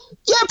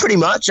 Yeah, pretty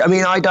much. I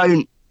mean,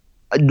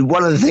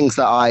 one of the things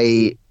that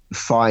I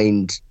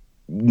find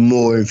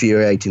more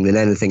infuriating than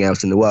anything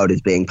else in the world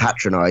is being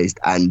patronised,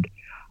 and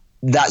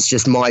that's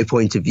just my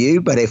point of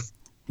view. But if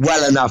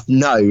well enough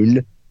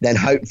known, then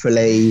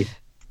hopefully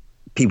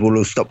people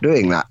will stop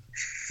doing that.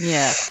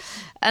 Yeah.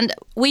 And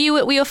were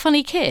you a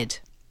funny kid?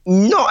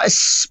 Not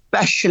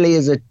especially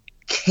as a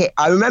kid.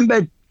 I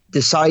remember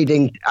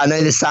deciding, I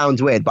know this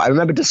sounds weird, but I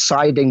remember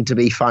deciding to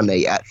be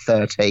funny at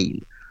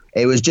 13.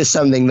 It was just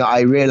something that I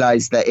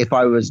realised that if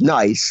I was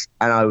nice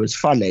and I was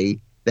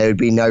funny, there would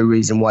be no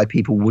reason why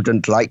people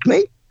wouldn't like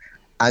me.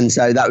 And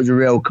so that was a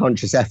real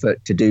conscious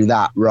effort to do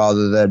that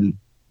rather than,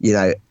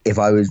 if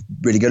I was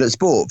really good at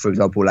sport, for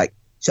example, like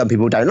some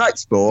people don't like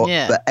sport,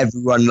 but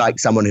everyone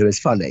likes someone who is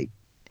funny.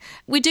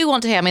 We do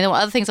want to hear, one of the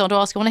other things I want to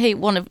ask, I want to hear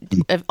one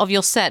of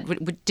your set.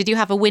 Did you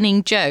have a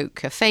winning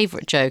joke, a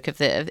favourite joke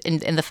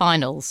in the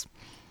finals?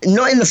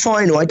 Not in the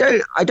final. I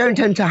don't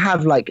tend to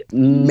have like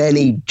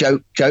many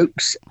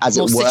jokes, as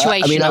more it were.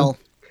 Situational.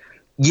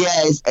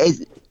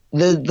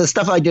 The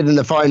stuff I did in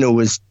the final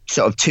was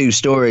sort of two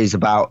stories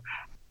about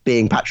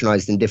being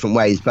patronised in different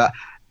ways. But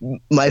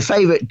my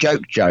favourite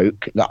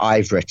joke that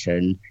I've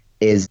written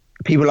is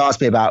people ask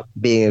me about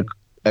being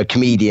a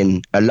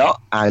comedian a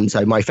lot, and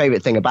so my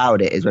favourite thing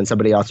about it is when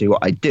somebody asks me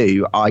what I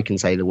do, I can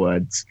say the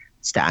words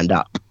 "stand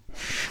up."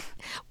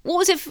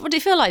 What did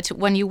it feel like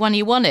when you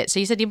won it? So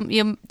you said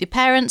your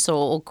parents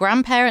or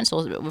grandparents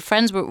or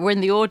friends were in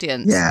the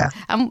audience. Yeah.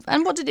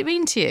 And what did it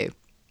mean to you?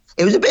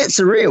 It was a bit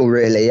surreal,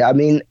 really. I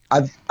mean,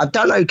 I've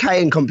done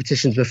okay in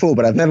competitions before,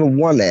 but I've never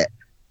won it.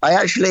 I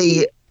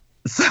actually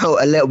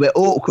felt a little bit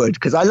awkward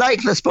because I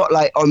like the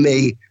spotlight on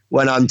me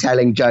when I'm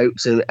telling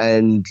jokes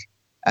and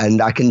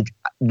I can,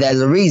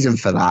 there's a reason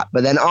for that.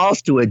 But then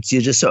afterwards,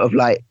 you're just sort of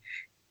like,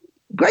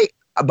 great.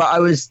 But I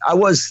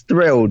was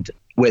thrilled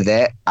with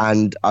it,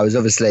 and I was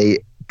obviously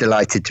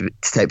delighted to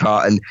take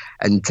part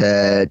and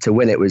to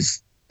win. It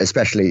was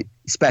especially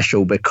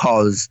special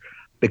because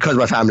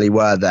my family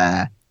were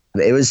there.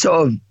 It was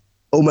sort of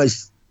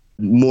almost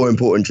more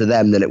important to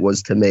them than it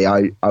was to me.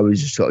 I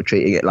was just sort of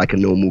treating it like a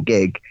normal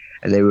gig,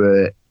 and they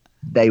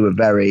were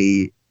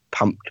very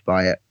pumped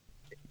by it.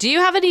 Do you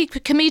have any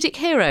comedic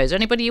heroes or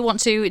anybody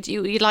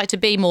you'd like to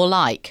be more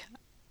like?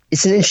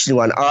 It's an interesting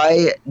one.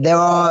 There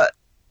are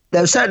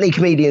certainly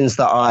comedians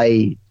that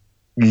I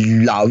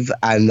love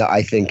and that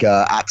I think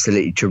are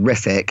absolutely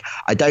terrific.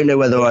 I don't know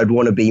whether I'd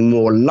want to be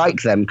more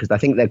like them because I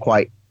think they're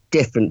quite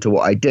different to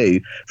what I do.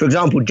 For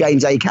example,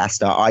 James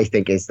Acaster, I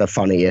think, is the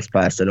funniest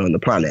person on the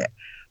planet,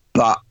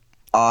 but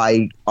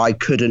I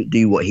couldn't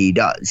do what he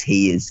does.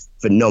 He is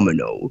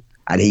phenomenal,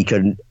 and he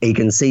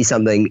can see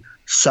something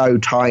so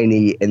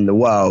tiny in the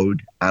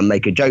world and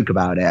make a joke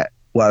about it,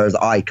 whereas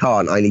I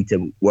can't. I need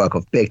to work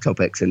off big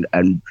topics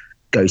and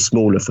go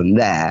smaller from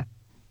there.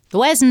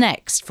 Where's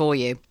next for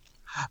you?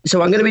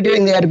 So I'm going to be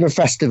doing the Edinburgh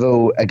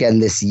Festival again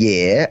this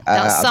year.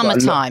 That's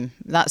summertime.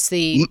 Is that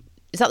the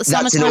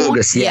summertime? That's in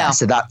August, one? yeah.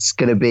 So that's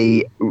going to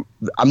be,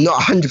 I'm not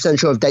 100%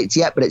 sure of dates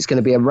yet, but it's going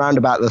to be around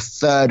about the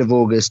 3rd of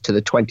August to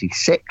the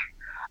 26th.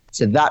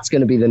 So that's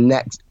going to be the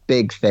next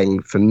big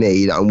thing for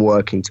me that I'm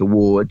working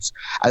towards.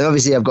 And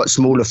obviously I've got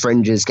smaller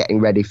fringes getting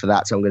ready for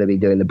that. So I'm going to be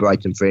doing the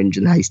Brighton Fringe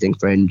and the Hastings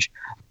Fringe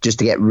just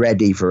to get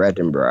ready for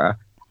Edinburgh.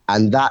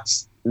 And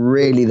that's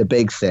really the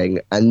big thing.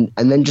 And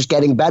then just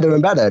getting better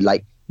and better.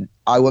 Like,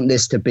 I want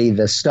this to be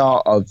the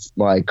start of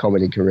my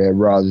comedy career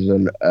rather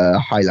than a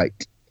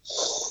highlight.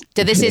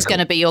 So this is going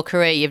to be your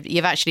career.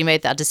 You've actually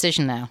made that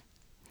decision now.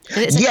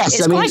 It's I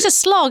mean, quite a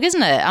slog,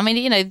 isn't it? I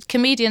mean,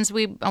 comedians.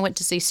 I went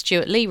to see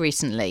Stuart Lee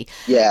recently.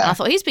 Yeah. And I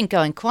thought he's been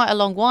going quite a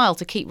long while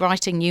to keep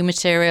writing new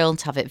material and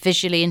to have it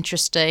visually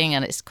interesting,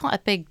 and it's quite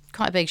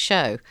a big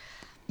show.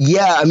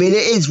 Yeah, I mean,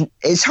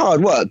 it's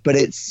hard work, but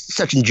it's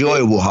such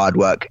enjoyable hard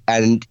work,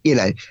 and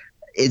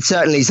it's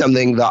certainly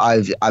something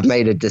that I've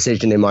made a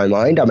decision in my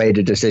mind. I made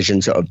a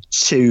decision sort of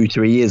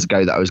 2-3 years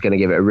ago that I was going to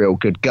give it a real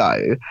good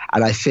go,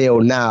 and I feel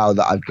now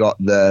that I've got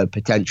the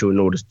potential in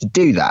order to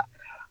do that.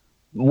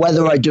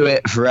 Whether I do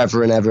it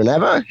forever and ever and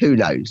ever, who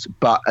knows?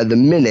 But at the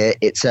minute,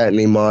 it's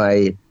certainly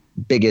my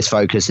biggest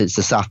focus. It's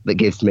the stuff that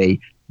gives me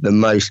the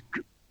most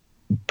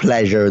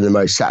pleasure and the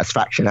most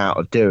satisfaction out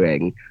of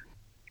doing.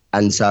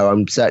 And so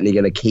I'm certainly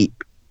going to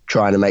keep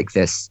trying to make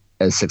this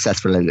as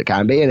successful as it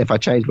can be. And if I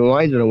change my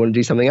mind and I want to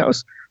do something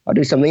else, I'll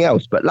do something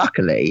else. But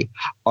luckily,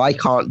 I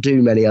can't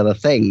do many other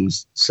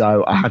things.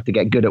 So I have to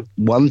get good at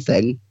one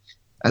thing.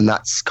 And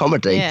that's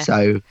comedy. Yeah.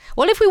 So,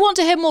 well, if we want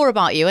to hear more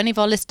about you, any of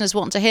our listeners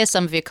want to hear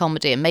some of your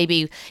comedy, and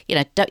maybe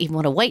don't even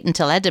want to wait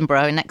until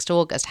Edinburgh next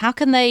August, how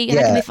can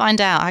they find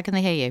out? How can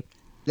they hear you?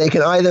 They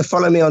can either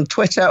follow me on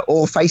Twitter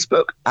or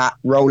Facebook at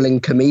Rolling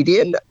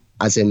Comedian,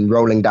 as in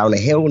rolling down a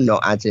hill,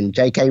 not as in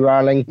J.K.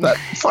 Rowling, but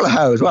follow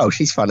her as well.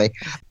 She's funny.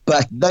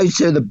 But those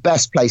two are the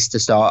best place to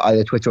start,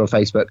 either Twitter or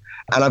Facebook.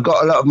 And I've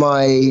got a lot of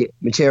my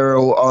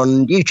material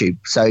on YouTube.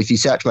 So if you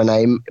search my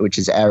name, which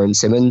is Aaron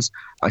Simmonds,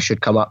 I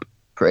should come up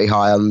pretty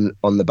high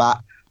on the bat,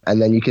 and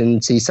then you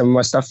can see some of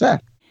my stuff there.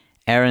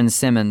 Aaron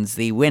Simmonds,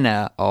 the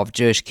winner of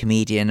Jewish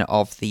Comedian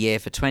of the Year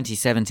for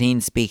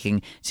 2017,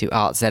 speaking to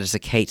arts editor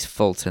Kate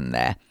Fulton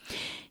there.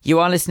 You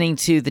are listening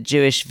to The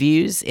Jewish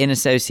Views in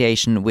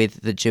association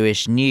with The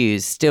Jewish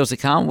News. Still to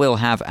come, we'll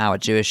have our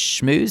Jewish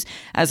Schmooze,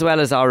 as well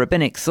as our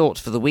rabbinic thought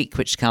for the week,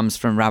 which comes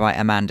from Rabbi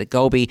Amanda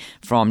Golby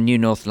from New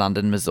North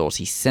London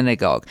Masorti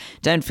Synagogue.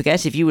 Don't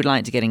forget, if you would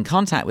like to get in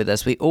contact with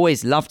us, we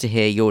always love to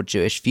hear your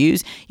Jewish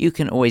views. You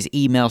can always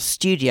email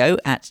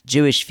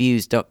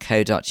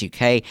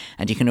studio@jewishviews.co.uk,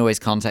 and you can always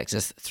contact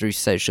us through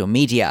social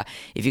media.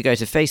 If you go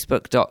to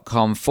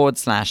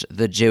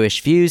facebook.com/The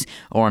Jewish Views,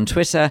 or on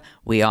Twitter,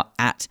 we are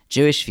at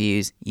Jewish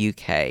Views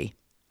UK.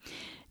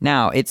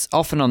 Now, it's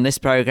often on this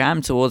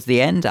programme, towards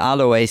the end,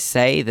 I'll always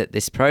say that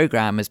this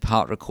programme is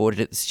part recorded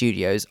at the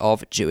studios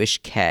of Jewish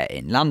Care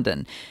in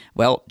London.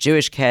 Well,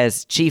 Jewish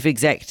Care's chief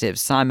executive,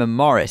 Simon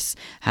Morris,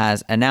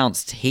 has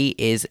announced he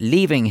is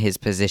leaving his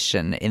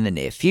position in the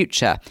near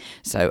future.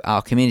 So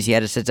our community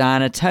editor,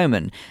 Diana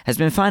Toman, has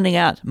been finding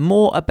out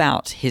more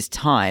about his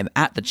time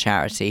at the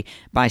charity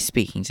by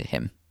speaking to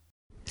him.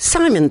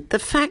 Simon, the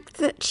fact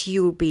that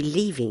you'll be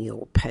leaving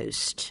your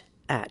post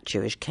at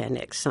Jewish Care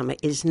next summer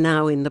is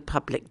now in the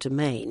public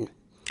domain.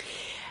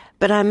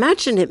 But I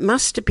imagine it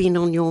must have been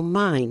on your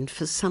mind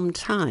for some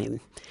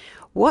time.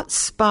 What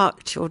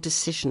sparked your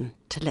decision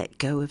to let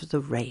go of the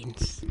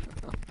reins?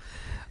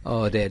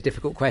 Oh dear,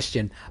 difficult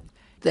question.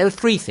 There are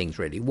three things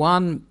really.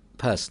 One,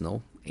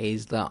 personal,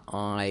 is that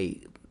I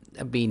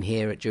have been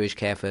here at Jewish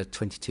Care for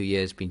 22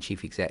 years, been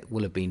chief exec,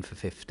 will have been for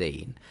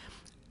 15.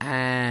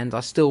 And I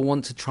still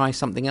want to try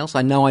something else.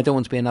 I know I don't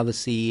want to be another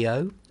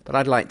CEO, but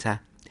I'd like to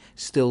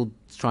still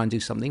try and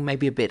do something,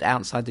 maybe a bit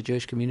outside the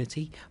Jewish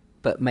community,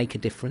 but make a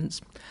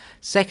difference.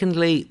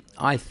 Secondly,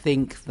 I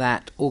think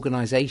that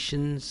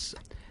organisations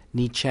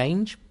need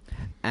change,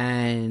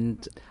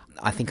 and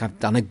I think I've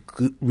done a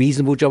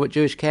reasonable job at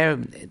Jewish Care.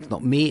 It's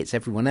not me, it's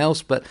everyone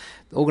else, but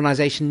the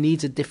organisation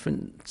needs a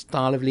different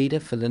style of leader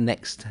for the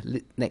next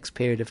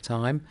period of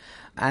time.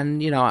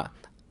 And,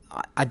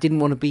 I didn't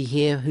want to be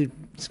here.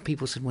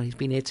 People said, well, he's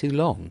been here too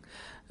long.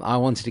 I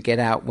wanted to get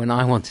out when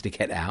I wanted to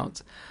get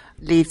out.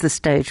 Leave the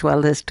stage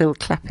while they're still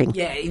clapping.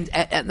 Yeah,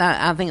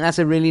 I think that's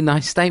a really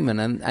nice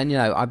statement. And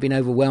I've been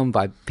overwhelmed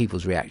by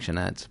people's reaction.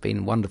 It's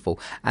been wonderful.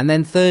 And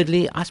then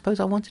thirdly, I suppose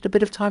I wanted a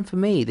bit of time for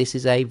me. This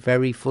is a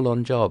very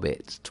full-on job.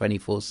 It's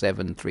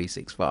 24/7,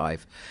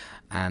 365.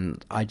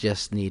 And I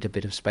just need a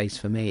bit of space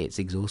for me. It's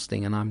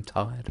exhausting and I'm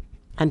tired.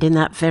 And in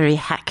that very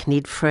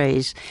hackneyed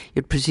phrase,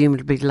 you'd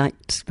presumably like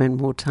to spend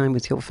more time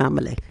with your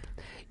family.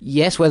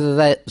 Yes, whether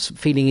that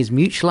feeling is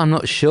mutual, I'm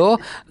not sure.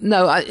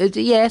 No,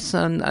 yes,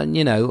 and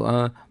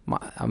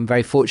I'm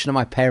very fortunate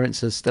my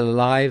parents are still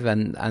alive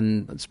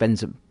and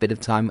spends a bit of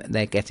time.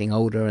 They're getting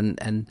older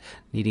and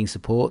needing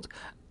support.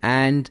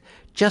 And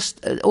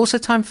just also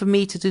time for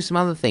me to do some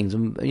other things.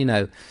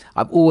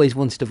 I've always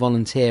wanted to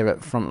volunteer at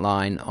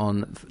Frontline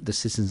on the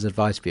Citizens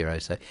Advice Bureau,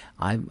 so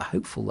I'm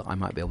hopeful that I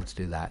might be able to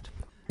do that.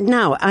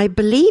 Now, I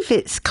believe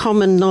it's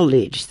common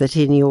knowledge that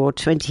in your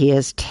 20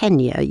 years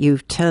tenure,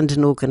 you've turned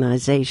an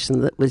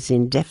organisation that was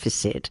in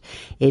deficit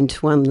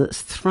into one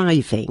that's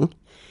thriving.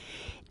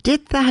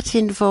 Did that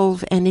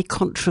involve any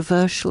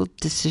controversial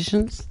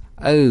decisions?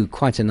 Oh,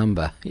 quite a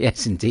number.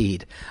 Yes,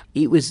 indeed.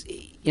 It was,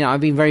 I've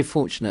been very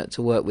fortunate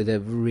to work with a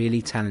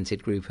really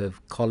talented group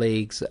of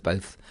colleagues,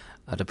 both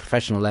at a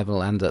professional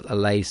level and at a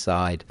lay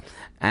side.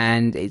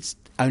 And it's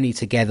only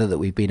together that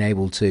we've been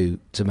able to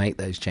make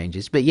those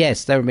changes. But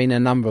yes, there have been a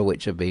number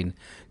which have been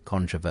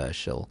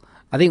controversial.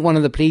 I think one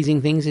of the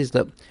pleasing things is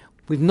that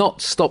we've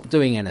not stopped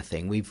doing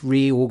anything. We've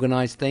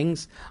reorganised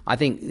things. I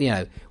think,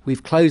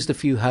 we've closed a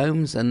few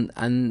homes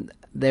and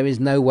there is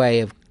no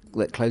way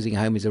that closing a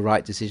home is the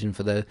right decision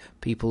for the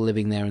people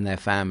living there and their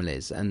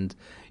families. And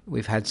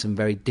we've had some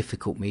very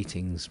difficult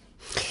meetings.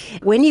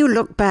 When you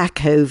look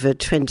back over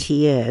 20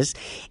 years,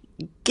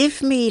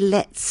 give me,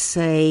 let's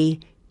say,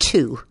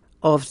 2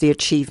 of the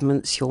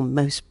achievements you're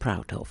most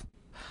proud of.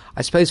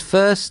 I suppose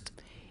first,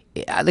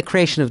 at the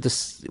creation of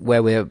this,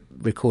 where we're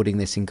recording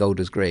this in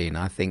Golders Green,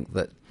 I think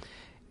that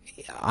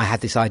I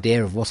had this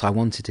idea of what I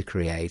wanted to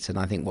create, and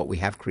I think what we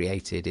have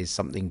created is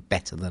something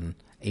better than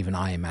even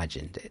I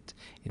imagined it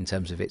in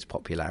terms of its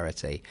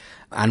popularity.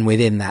 And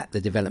within that,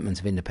 the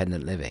development of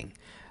independent living,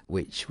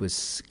 which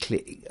was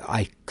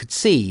I could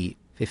see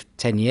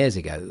 10 years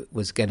ago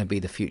was going to be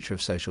the future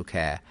of social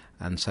care.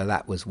 And so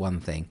that was one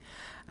thing.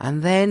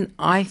 And then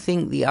I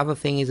think the other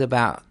thing is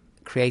about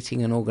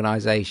creating an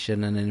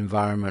organisation and an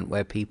environment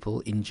where people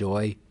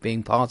enjoy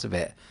being part of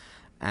it.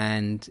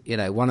 And,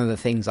 one of the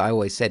things I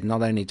always said,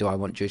 not only do I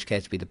want Jewish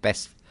Care to be the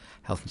best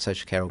health and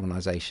social care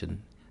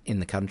organisation in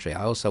the country,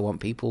 I also want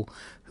people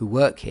who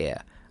work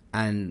here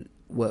and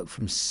work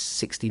from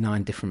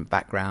 69 different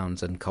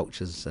backgrounds and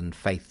cultures and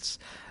faiths,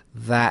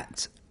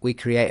 that we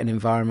create an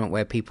environment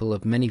where people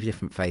of many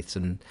different faiths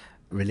and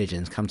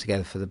religions come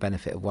together for the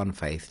benefit of one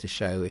faith to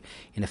show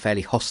in a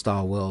fairly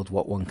hostile world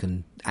what one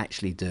can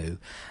actually do,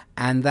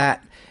 and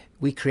that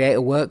we create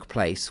a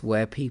workplace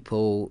where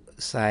people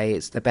say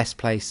it's the best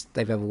place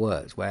they've ever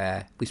worked,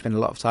 where we spend a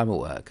lot of time at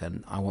work,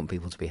 and I want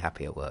people to be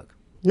happy at work.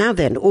 Now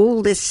then,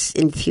 all this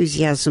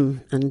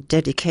enthusiasm and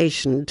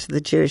dedication to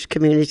the Jewish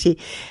community,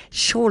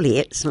 surely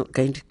it's not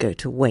going to go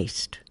to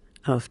waste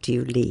after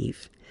you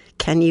leave.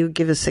 Can you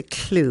give us a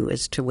clue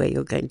as to where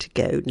you're going to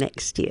go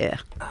next year?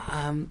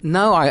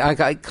 No, I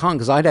can't,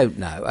 because I don't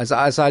know. As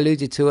I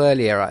alluded to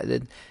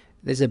earlier,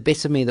 there's a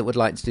bit of me that would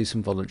like to do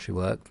some voluntary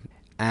work,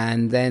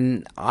 and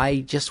then I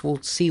just will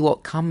see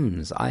what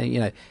comes.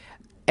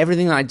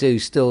 Everything I do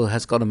still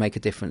has got to make a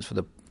difference for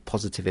the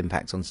positive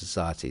impact on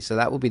society. So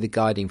that will be the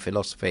guiding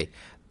philosophy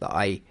that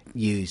I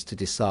use to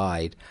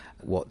decide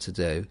what to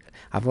do.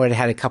 I've already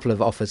had a couple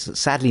of offers.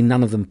 Sadly,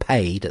 none of them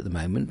paid at the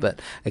moment, but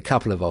a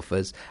couple of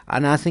offers.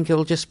 And I think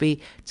it'll just be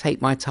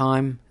take my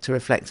time to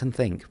reflect and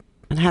think.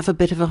 And have a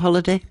bit of a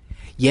holiday?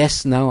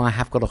 Yes, no, I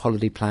have got a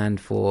holiday planned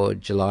for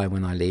July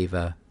when I leave.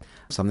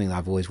 Something that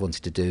I've always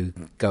wanted to do,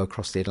 go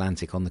across the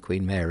Atlantic on the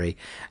Queen Mary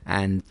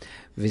and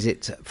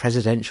visit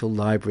presidential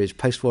libraries,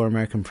 post-war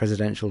American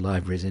presidential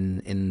libraries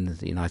in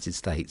the United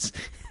States.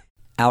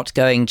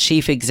 Outgoing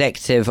Chief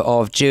Executive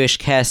of Jewish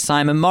Care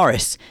Simon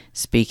Morris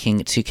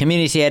speaking to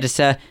community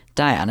editor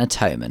Diana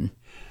Toman.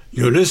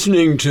 You're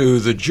listening to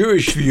The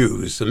Jewish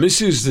Views, and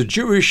this is The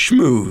Jewish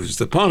Schmooze,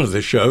 the part of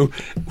the show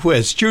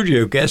where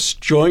studio guests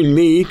join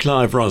me,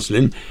 Clive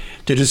Roslin,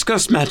 to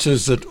discuss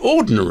matters that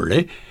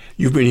ordinarily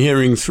you've been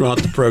hearing throughout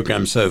the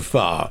programme so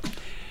far.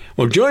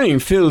 Well, joining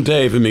Phil,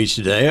 Dave and me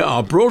today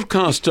are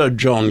broadcaster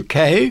John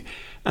Kay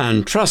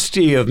and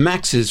trustee of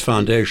Max's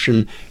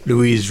Foundation,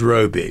 Louise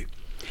Roby.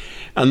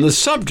 And the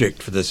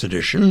subject for this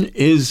edition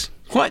is,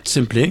 quite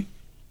simply,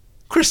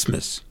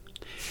 Christmas.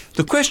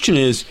 The question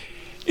is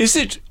Is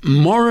it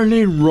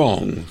morally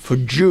wrong for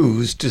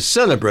Jews to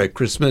celebrate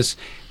Christmas,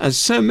 as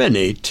so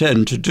many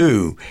tend to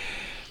do?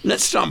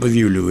 Let's start with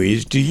you,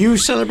 Louise. Do you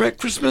celebrate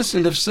Christmas,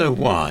 and if so,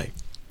 why?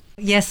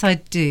 Yes, I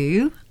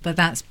do, but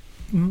that's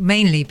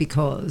mainly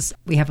because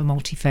we have a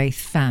multi-faith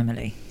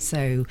family.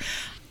 So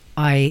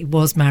I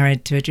was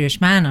married to a Jewish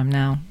man. I'm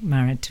now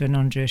married to a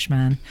non-Jewish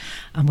man,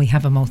 and we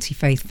have a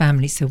multi-faith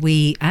family. So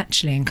we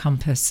actually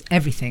encompass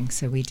everything.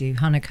 So we do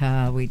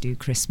Hanukkah, we do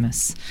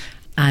Christmas,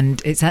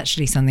 and it's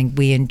actually something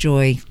we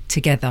enjoy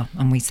together,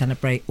 and we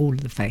celebrate all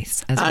of the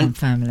faiths as one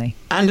family.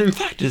 And in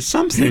fact, it's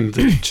something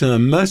that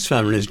most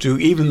families do,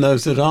 even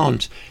those that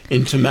aren't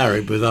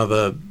intermarried with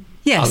other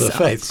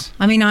faiths.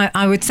 I mean,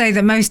 I would say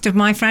that most of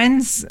my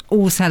friends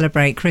all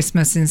celebrate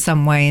Christmas in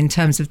some way in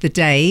terms of the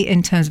day,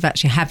 in terms of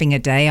actually having a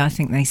day. I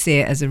think they see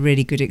it as a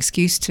really good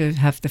excuse to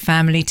have the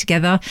family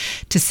together,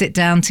 to sit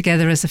down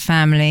together as a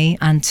family,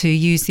 and to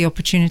use the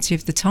opportunity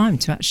of the time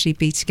to actually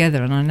be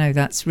together. And I know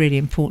that's really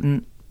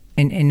important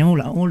in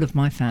all of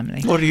my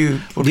family. What do you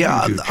do?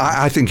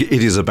 I think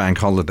it is a bank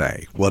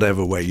holiday,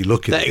 whatever way you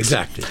look at it.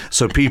 Exactly.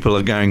 So people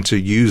are going to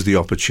use the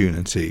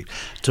opportunity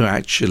to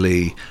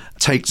actually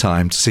take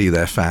time to see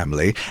their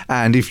family.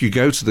 And if you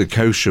go to the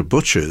kosher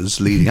butchers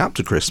leading up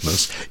to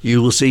Christmas,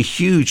 you will see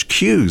huge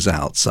queues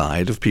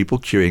outside of people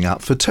queuing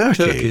up for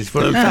turkeys.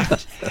 Well,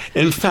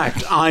 in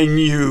fact, I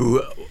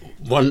knew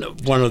one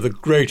of the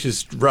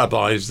greatest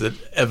rabbis that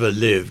ever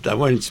lived. I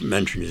won't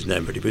mention his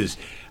name, but he was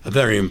a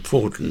very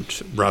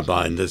important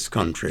rabbi in this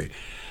country.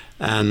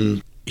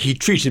 And he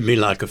treated me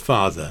like a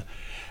father.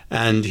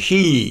 And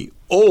he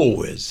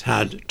always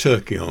had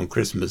turkey on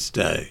Christmas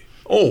Day.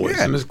 Always.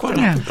 Yeah. It was quite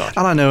up about it.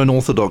 And I know an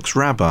Orthodox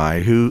rabbi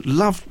who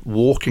loved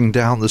walking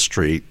down the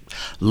street,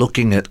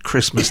 looking at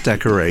Christmas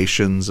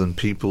decorations and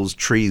people's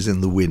trees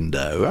in the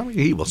window. I mean,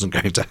 he wasn't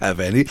going to have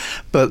any,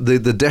 but the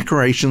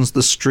decorations,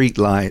 the street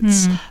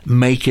lights,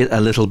 make it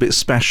a little bit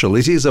special.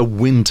 It is a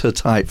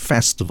winter-type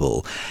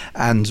festival,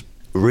 and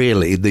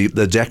really,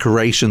 the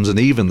decorations and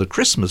even the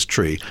Christmas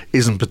tree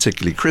isn't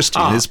particularly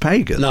Christian, it's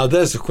pagan. Now,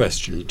 there's a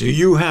question. Do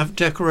you have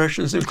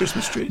decorations in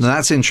Christmas trees? Now,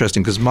 that's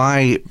interesting, because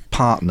my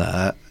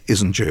partner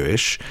isn't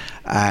Jewish,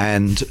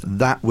 and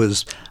that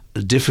was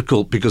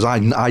difficult because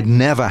I'd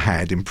never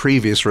had, in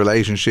previous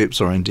relationships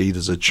or indeed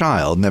as a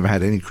child, never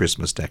had any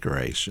Christmas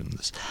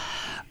decorations.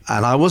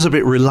 And I was a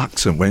bit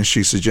reluctant when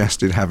she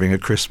suggested having a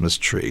Christmas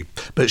tree.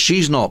 But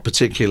she's not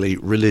particularly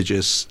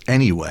religious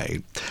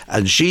anyway.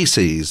 And she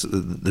sees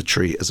the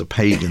tree as a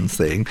pagan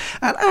thing.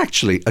 And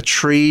actually, a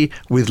tree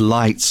with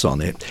lights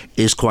on it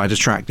is quite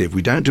attractive.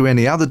 We don't do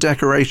any other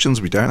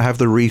decorations. We don't have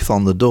the wreath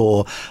on the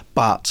door.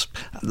 But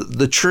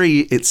the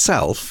tree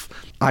itself,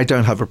 I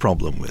don't have a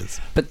problem with.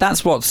 But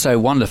that's what's so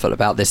wonderful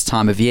about this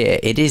time of year.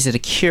 It is a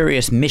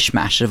curious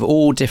mishmash of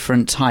all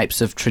different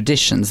types of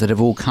traditions that have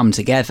all come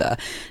together.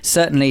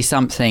 Certainly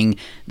something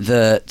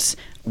that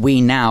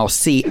we now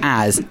see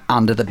as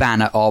under the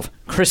banner of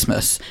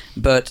Christmas.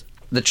 But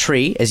the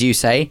tree, as you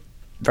say,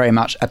 very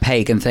much a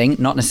pagan thing,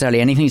 not necessarily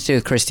anything to do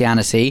with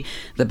Christianity.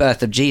 The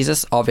birth of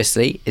Jesus,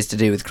 obviously, is to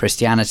do with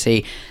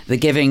Christianity. The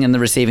giving and the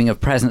receiving of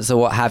presents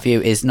or what have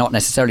you is not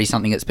necessarily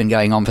something that's been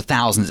going on for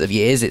thousands of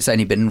years. It's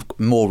only been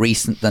more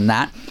recent than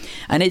that.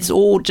 And it's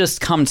all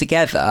just come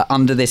together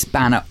under this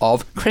banner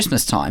of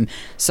Christmas time.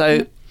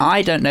 So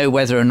I don't know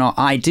whether or not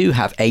I do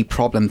have a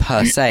problem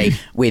per se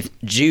with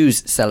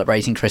Jews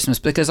celebrating Christmas,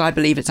 because I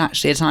believe it's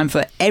actually a time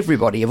for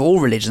everybody of all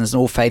religions and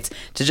all faiths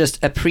to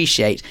just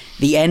appreciate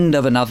the end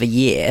of another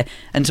year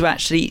and to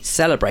actually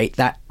celebrate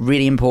that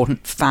really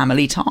important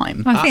family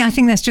time. I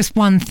think that's just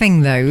one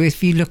thing, though.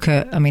 If you look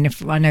at,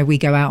 if I know we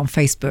go out on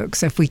Facebook,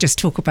 so if we just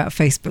talk about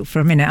Facebook for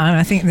a minute,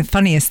 I think the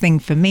funniest thing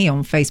for me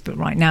on Facebook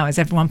right now is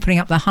everyone putting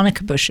up their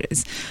Hanukkah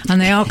bushes, and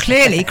they are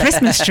clearly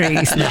Christmas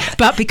trees,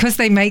 but because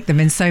they make them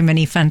in so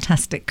many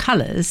fantastic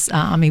colours.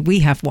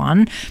 We have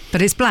one,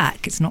 but it's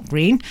black. It's not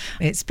green.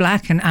 It's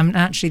black, and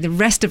actually the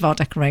rest of our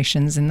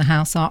decorations in the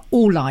house are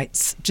all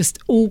lights, just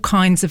all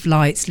kinds of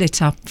lights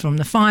lit up from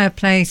the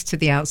fireplace to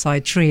the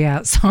outside tree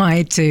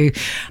outside to.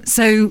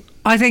 So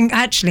I think,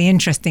 actually,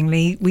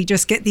 interestingly, we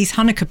just get these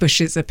Hanukkah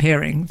bushes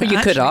appearing. But you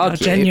could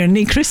argue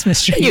genuinely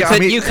Christmas trees.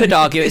 You could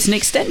argue it's an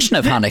extension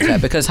of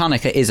Hanukkah, because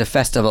Hanukkah is a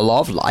festival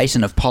of light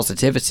and of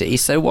positivity.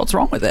 So what's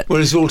wrong with it?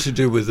 Well, it's all to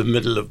do with the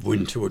middle of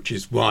winter, which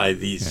is why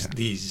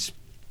these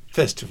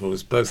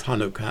festivals, both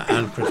Hanukkah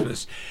and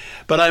Christmas.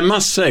 But I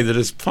must say that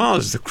as far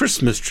as the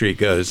Christmas tree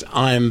goes,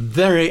 I am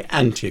very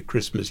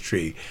anti-Christmas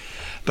tree.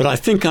 But I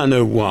think I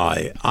know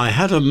why. I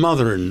had a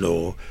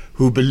mother-in-law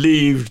who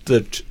believed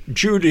that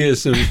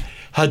Judaism,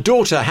 her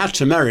daughter had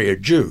to marry a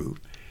Jew,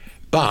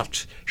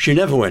 but she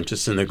never went to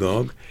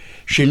synagogue.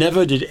 She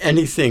never did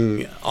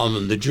anything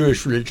on the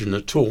Jewish religion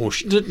at all.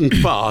 She didn't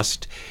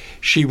fast.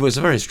 She was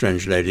a very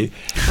strange lady.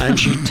 And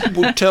she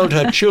would tell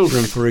her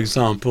children, for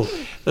example,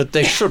 that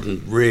they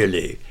shouldn't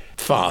really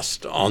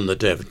fast on the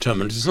Day of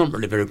Atonement. It's not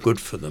really very good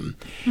for them.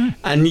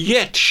 And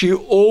yet she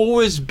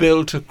always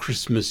built a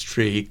Christmas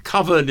tree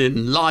covered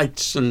in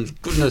lights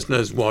and goodness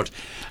knows what.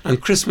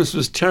 And Christmas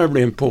was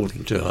terribly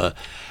important to her.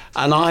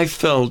 And I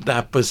felt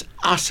that was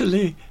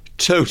utterly,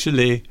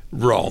 totally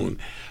wrong.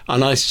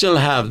 And I still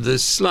have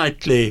this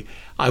slightly...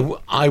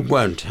 I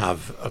won't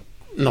have...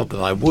 not that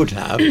I would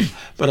have,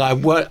 but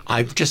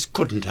I just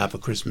couldn't have a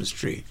Christmas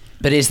tree.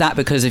 But is that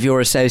because of your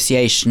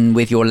association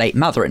with your late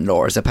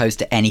mother-in-law as opposed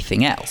to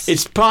anything else?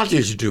 It's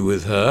partly to do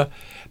with her,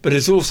 but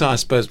it's also, I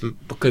suppose,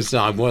 because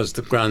I was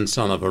the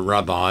grandson of a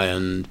rabbi,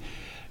 and,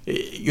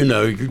 you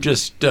know, you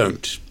just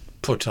don't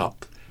put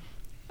up...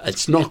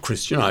 It's not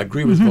Christian, I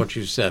agree with what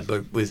you said,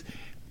 but with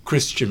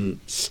Christian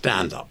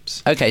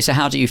stand-ups. Okay, so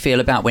how do you feel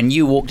about when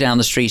you walk down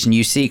the street and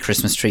you see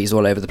Christmas trees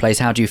all over the place?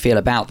 How do you feel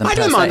about them? I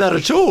don't mind that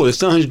at all.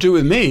 It's nothing to do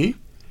with me.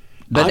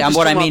 But and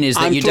what I mean is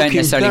that you don't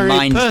necessarily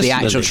mind the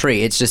actual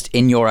tree. It's just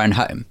in your own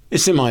home.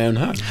 It's in my own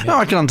home. Yeah. No,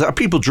 I can understand.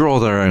 People draw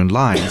their own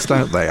lines,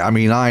 don't they? I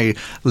mean, I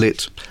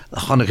lit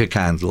Hanukkah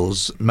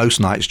candles most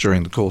nights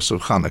during the course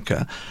of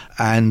Hanukkah,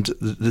 and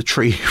the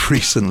tree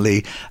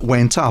recently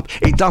went up.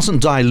 It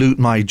doesn't dilute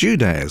my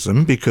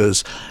Judaism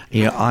because,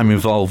 you know, I'm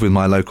involved with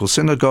my local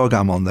synagogue.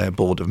 I'm on their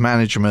board of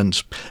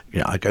management. You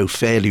know, I go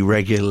fairly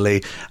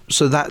regularly,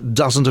 so that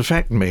doesn't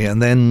affect me.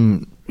 And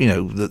then, you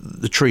know,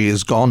 the tree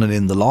is gone and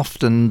in the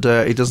loft, and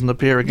it doesn't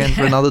appear again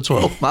for another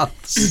 12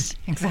 months.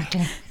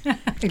 Exactly.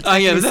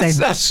 Yeah,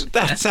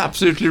 that's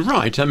absolutely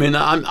right. I mean,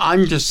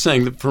 I'm just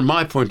saying that from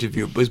my point of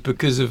view, it was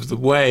because of the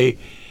way,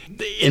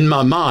 in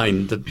my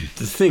mind, the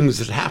things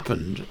that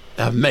happened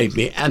have made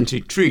me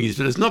anti-trees,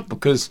 but it's not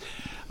because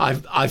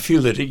I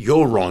feel that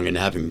you're wrong in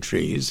having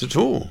trees at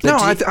all. No,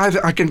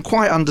 I can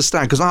quite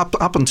understand, because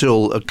up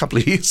until a couple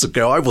of years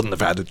ago, I wouldn't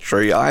have had a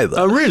tree either.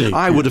 Oh, really?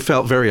 I would have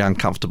felt very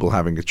uncomfortable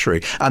having a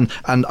tree. And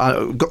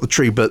I got the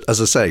tree, but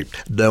as I say,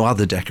 no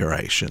other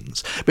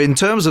decorations. But in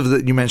terms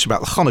of you mentioned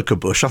about the Hanukkah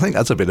bush, I think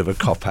that's a bit of a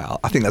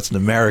cop-out. I think that's an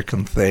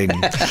American thing.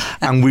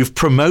 And we've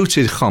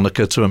promoted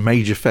Hanukkah to a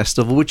major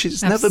festival, which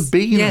it's never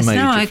been a major festival. Yes,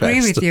 no, I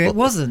agree with you. It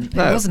wasn't.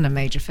 No. It wasn't a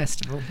major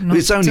festival. Not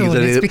it's only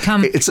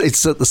that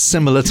it's at the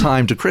similar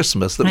time to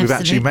Christmas that Absolutely. We've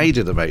actually made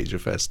it a major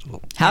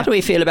festival. How do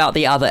we feel about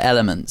the other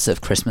elements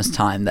of Christmas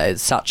time, though,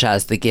 such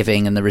as the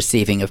giving and the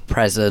receiving of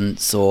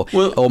presents, or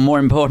more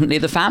importantly,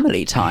 the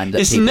family time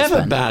that it's people never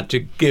spend? Bad to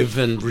give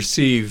and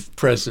receive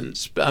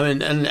presents. I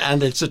mean,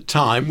 and it's a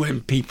time when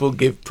people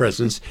give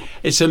presents.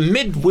 It's a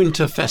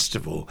midwinter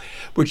festival,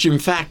 which in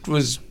fact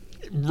was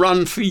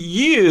run for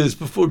years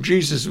before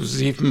Jesus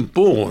was even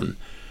born.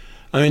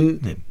 I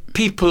mean,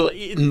 people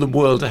in the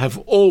world have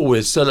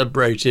always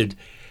celebrated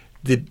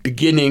the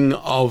beginning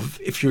of,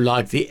 if you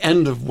like, the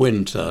end of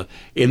winter,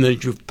 in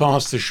that you've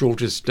passed the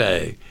shortest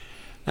day.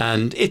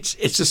 And it's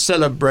a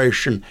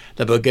celebration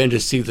that we're going to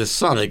see the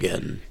sun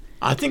again.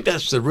 I think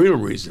that's the real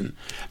reason.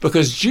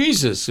 Because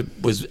Jesus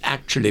was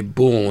actually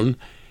born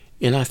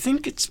in, I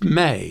think it's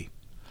May.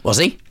 Was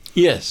he?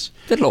 Yes.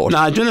 Good Lord.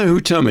 Now, I don't know who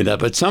told me that,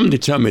 but somebody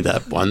told me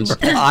that once.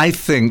 I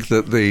think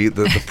that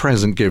the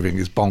present giving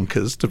is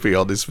bonkers, to be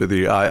honest with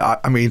you.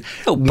 I mean...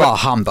 Oh, bah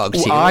humbug.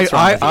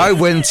 I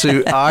went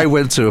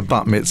to a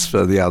bat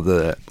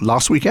mitzvah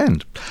last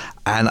weekend,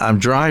 and I'm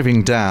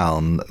driving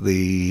down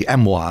the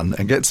M1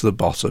 and get to the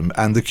bottom,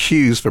 and the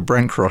queues for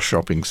Brent Cross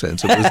Shopping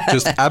Centre was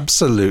just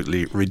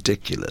absolutely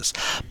ridiculous.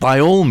 By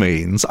all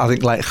means, I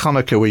think like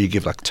Hanukkah, where you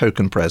give like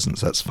token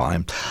presents, that's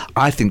fine.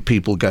 I think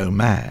people go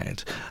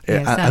mad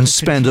and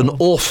spend an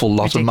awful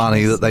lot of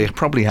money that they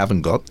probably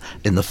haven't got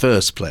in the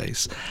first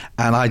place.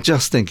 And I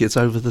just think it's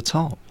over the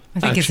top. I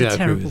think it's a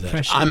terrible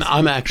pressure.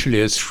 I'm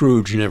actually a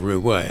Scrooge in every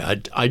way.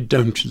 I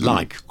don't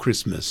like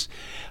Christmas,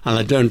 and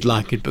I don't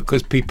like it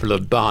because people are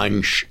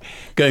going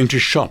to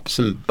shops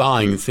and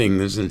buying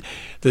things, and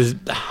there's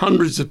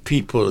hundreds of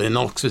people in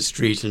Oxford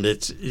Street, and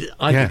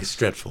I think it's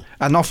dreadful.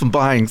 And often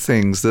buying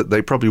things that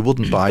they probably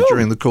wouldn't buy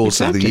during the course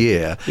of the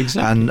year,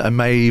 and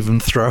may even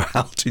throw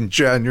out in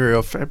January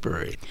or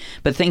February.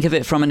 But think of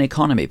it from an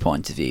economy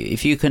point of view.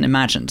 If you can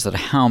imagine sort of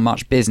how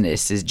much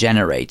business is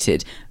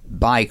generated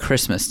by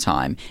Christmas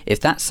time, if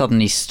that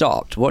suddenly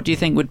stopped, what do you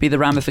think would be the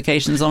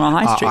ramifications on our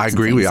high streets? I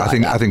agree with you.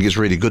 I think it's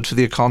really good for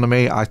the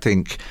economy. I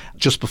think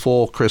just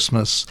before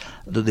Christmas,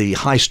 the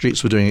high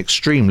streets were doing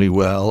extremely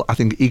well. I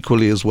think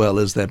equally as well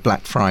as their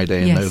Black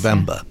Friday in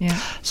November. Yeah.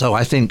 So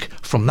I think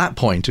from that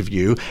point of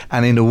view,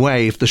 and in a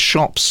way, if the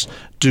shops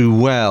do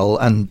well,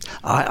 and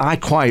I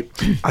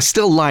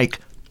still like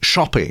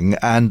shopping,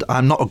 and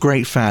I'm not a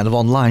great fan of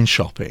online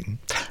shopping.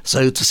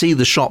 So to see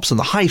the shops and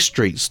the high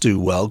streets do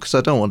well, because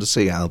I don't want to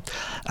see our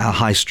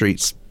high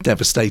streets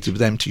devastated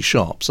with empty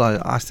shops.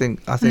 I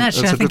think and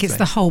actually, that's I think it's thing.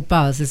 the whole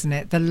buzz, isn't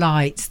it? The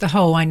lights, the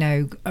whole. I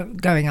know,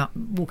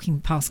 walking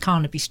past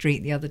Carnaby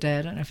Street the other day.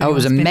 I don't know if it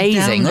was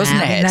amazing,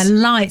 wasn't it? And the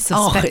lights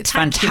are spectacular. It's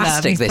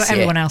fantastic this year. Put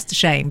everyone else to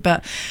shame,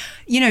 but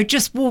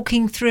just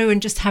walking through and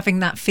just having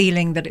that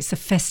feeling that it's a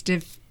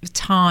festive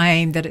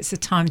time, that it's a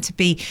time to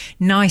be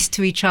nice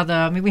to each other.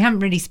 I mean, we haven't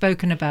really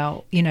spoken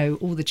about,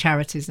 all the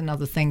charities and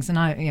other things, and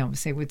I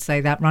obviously would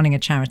say that running a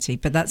charity,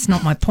 but that's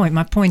not my point.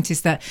 My point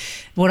is that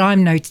what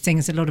I'm noticing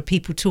is a lot of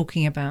people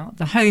talking about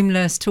the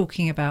homeless,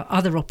 talking about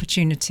other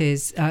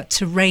opportunities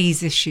to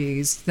raise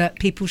issues that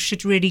people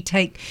should really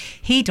take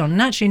heed on,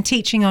 and actually in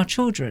teaching our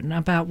children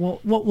about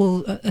what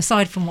will,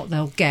 aside from what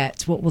they'll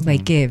get, what will they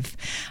give,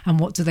 and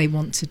what do they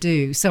want to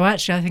do. So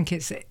actually I think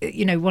it's,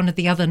 one of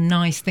the other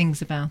nice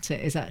things about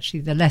it is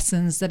actually the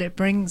lessons that it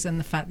brings, and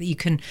the fact that you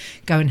can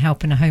go and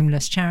help in a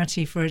homeless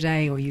charity for a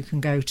day, or you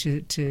can go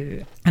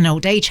to an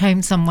old age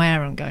home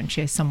somewhere and go and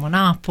cheer someone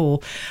up. Or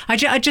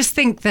I just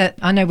think that,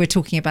 I know we're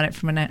talking about it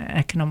from an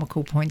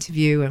economical point of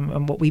view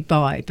and what we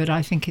buy, but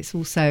I think it's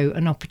also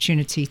an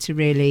opportunity to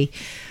really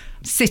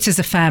sit as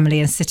a family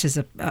and sit as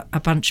a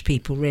bunch of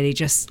people, really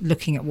just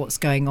looking at what's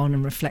going on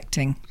and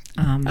reflecting.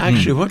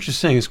 Actually, what you're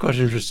saying is quite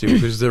interesting,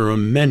 because there are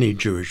many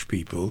Jewish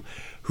people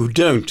who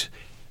don't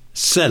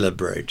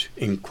celebrate,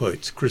 in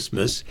quotes,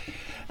 Christmas,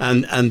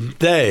 and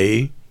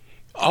they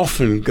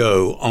often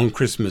go on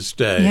Christmas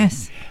Day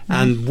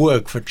and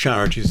work for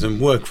charities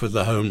and work for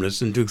the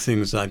homeless and do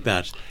things like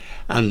that,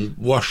 and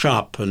wash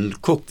up and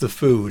cook the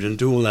food and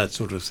do all that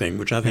sort of thing,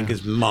 which I think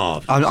is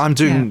marvellous. I'm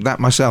doing that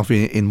myself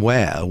in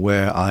Ware,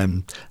 where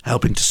I'm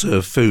helping to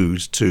serve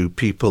food to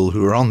people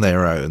who are on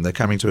their own. They're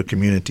coming to a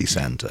community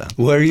centre.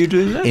 Where are you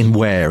doing that? In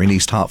Ware, in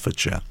East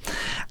Hertfordshire.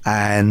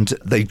 And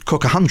they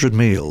cook 100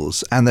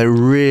 meals, and they're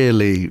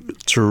really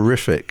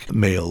terrific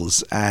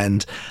meals.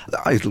 And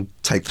it'll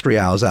take 3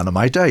 hours out of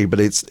my day, but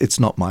it's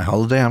not my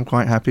holiday. I'm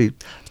quite happy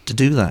to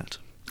do that.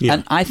 Yeah.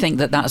 And I think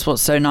that that's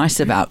what's so nice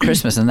about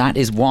Christmas, and that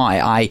is why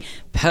I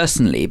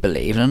personally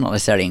believe, and I'm not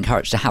necessarily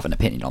encouraged to have an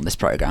opinion on this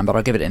programme, but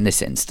I'll give it in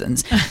this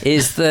instance,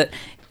 is that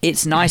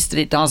it's nice that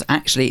it does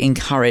actually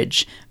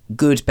encourage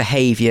good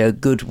behaviour,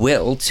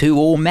 goodwill to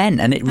all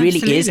men. And it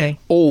really is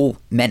all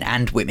men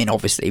and women,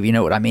 obviously, if you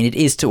know what I mean. It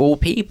is to all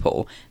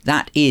people.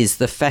 That is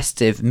the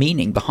festive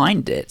meaning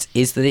behind it,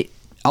 is that it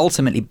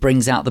ultimately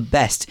brings out the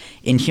best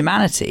in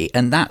humanity,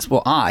 and that's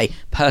what I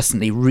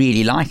personally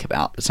really like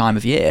about the time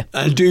of year.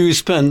 And do you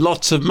spend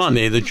lots of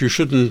money that you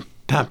shouldn't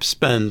perhaps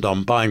spend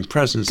on buying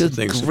presents and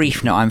things? Good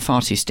grief, no, I'm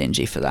far too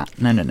stingy for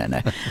that.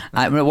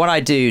 No. What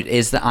I do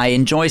is that I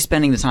enjoy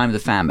spending the time with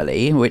the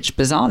family, which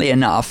bizarrely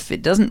enough,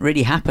 it doesn't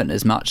really happen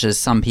as much as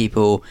some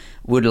people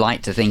would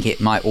like to think it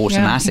might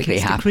automatically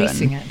happen.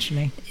 Decreasing,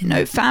 actually.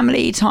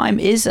 Family time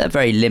is a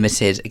very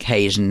limited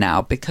occasion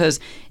now, because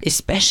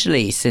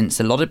especially since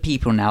a lot of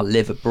people now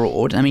live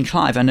abroad. I mean,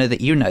 Clive, I know that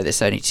you know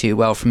this only too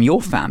well from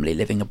your family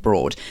living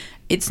abroad.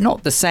 It's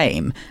not the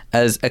same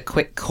as a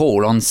quick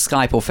call on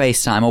Skype or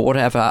FaceTime or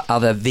whatever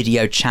other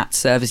video chat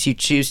service you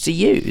choose to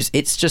use.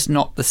 It's just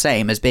not the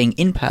same as being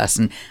in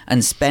person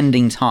and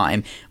spending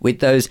time with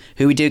those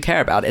who we do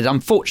care about. It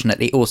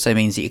unfortunately also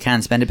means that you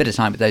can spend a bit of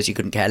time with those you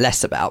couldn't care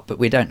less about, but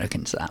we don't look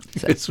into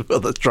that. So. Well,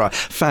 that's right.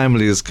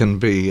 Families can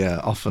be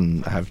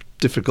often have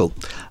difficult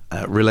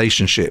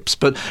relationships,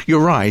 but you're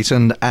right,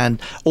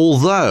 and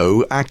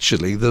although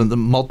actually the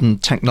modern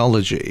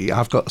technology,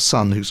 I've got a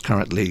son who's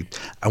currently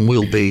and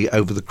will be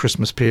over the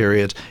Christmas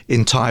period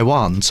in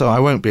Taiwan, so I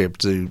won't be able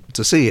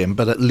to see him,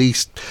 but at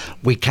least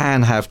we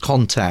can have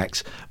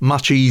contact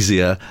much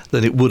easier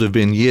than it would have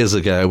been years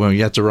ago when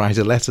you had to write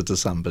a letter to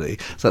somebody.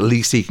 So at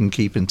least he can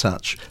keep in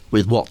touch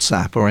with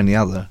WhatsApp or any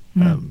other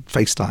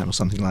FaceTime or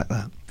something like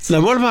that.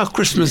 Now, what about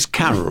Christmas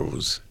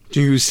carols?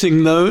 Do you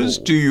sing those?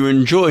 Do you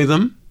enjoy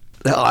them?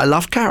 I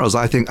love carols.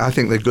 I think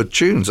they're good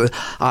tunes.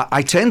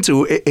 I tend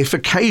to, if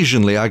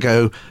occasionally I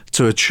go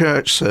to a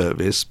church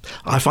service,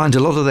 I find a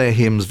lot of their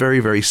hymns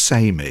very, very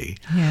samey.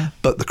 Yeah.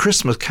 But the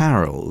Christmas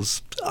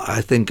carols,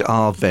 I think,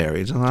 are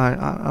varied, and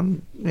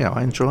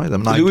I enjoy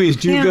them. Louise,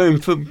 do you go in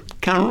for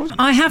carols?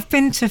 I have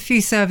been to a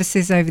few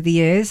services over the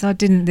years. I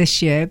didn't this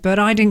year, but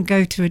I didn't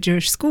go to a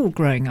Jewish school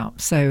growing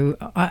up. So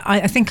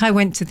I think I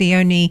went to the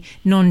only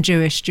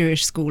non-Jewish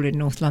Jewish school in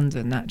North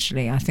London,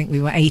 actually. I think we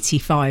were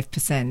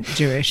 85%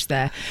 Jewish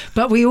there.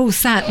 But we all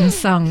sat and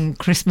sung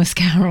Christmas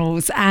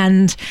carols,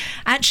 and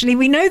actually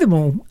we know them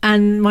all.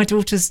 And my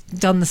daughter's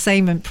done the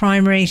same in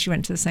primary. She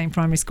went to the same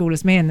primary school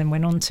as me and then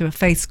went on to a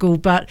faith school.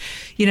 But,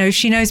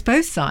 she knows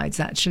both sides,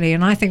 actually.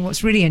 And I think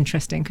what's really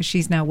interesting, because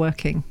she's now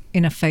working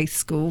in a faith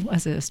school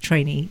as a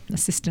trainee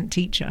assistant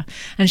teacher,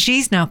 and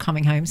she's now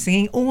coming home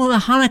singing all the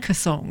Hanukkah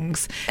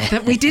songs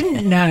that we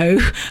didn't know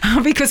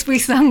because we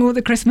sung all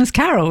the Christmas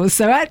carols.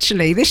 So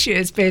actually this year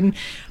has been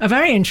a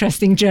very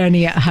interesting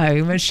journey at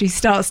home as she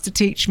starts to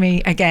teach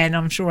me again.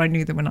 I'm sure I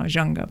knew them when I was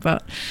younger,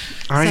 but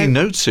I only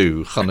know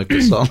 2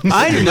 Hanukkah songs.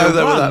 I didn't know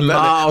there were that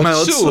many.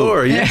 Mel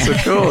Tzur, yes, of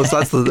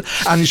course.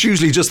 And it's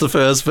usually just the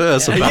first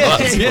verse of Mel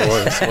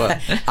Tzur as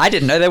well. I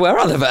didn't know there were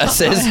other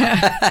verses.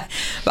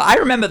 But I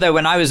remember though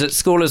when I was was at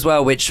school as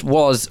well, which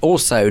was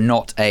also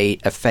not a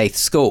faith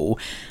school,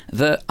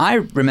 that I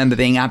remember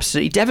being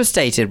absolutely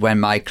devastated when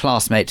my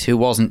classmate, who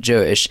wasn't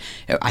Jewish,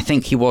 I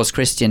think he was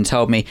Christian,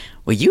 told me,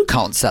 well, you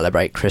can't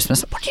celebrate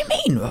Christmas. What do you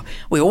mean?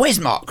 We always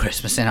mark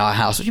Christmas in our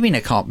house. What do you mean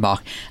I can't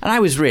mark? And I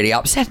was really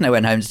upset, and I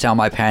went home to tell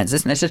my parents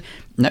this, and they said,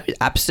 no,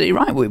 absolutely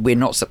right. We're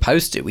not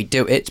supposed to. We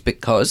do it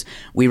because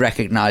we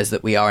recognise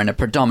that we are in a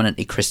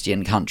predominantly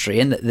Christian country,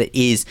 and that there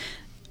is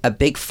a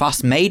big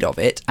fuss made of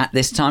it at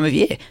this time of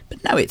year.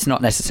 But no, it's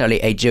not necessarily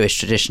a Jewish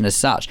tradition as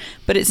such,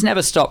 but it's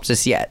never stopped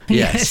us yet.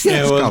 Yes.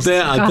 Yeah, well,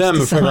 I'm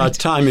afraid our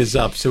time is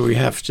up, so we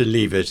have to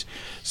leave it.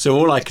 So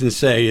all I can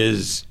say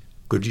is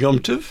good Yom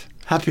Tov.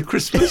 Happy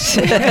Christmas.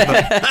 Christmas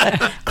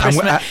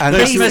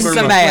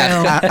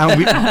Sameach.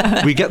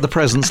 And we get the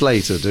presents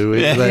later, do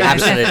we? Yeah.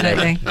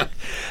 Absolutely.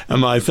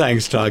 And my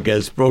thanks to our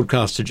guest,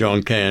 broadcaster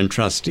John Kay and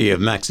trustee of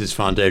Max's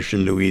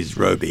Foundation, Louise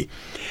Roby.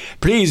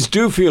 Please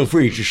do feel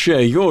free to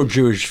share your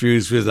Jewish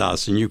views with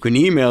us, and you can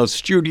email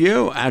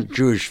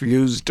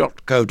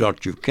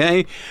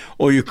studio@jewishviews.co.uk,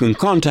 or you can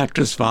contact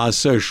us via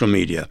social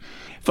media.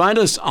 Find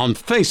us on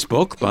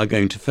Facebook by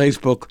going to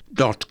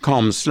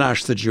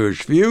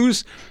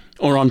facebook.com/thejewishviews,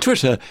 or on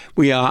Twitter,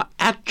 we are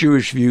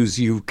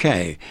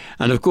 @JewishViewsUK.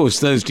 And of course,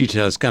 those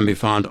details can be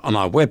found on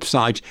our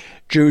website,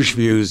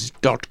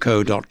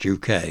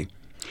 jewishviews.co.uk.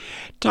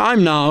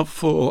 Time now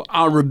for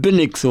our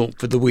rabbinic thought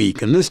for the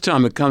week, and this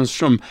time it comes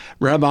from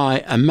Rabbi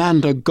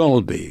Amanda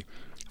Golby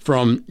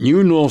from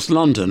New North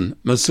London,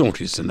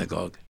 Masorti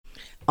Synagogue.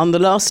 On the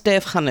last day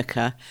of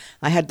Hanukkah,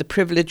 I had the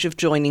privilege of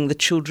joining the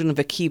children of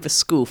Akiva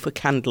School for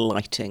candle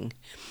lighting.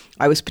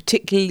 I was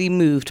particularly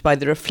moved by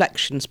the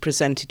reflections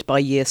presented by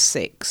Year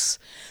 6.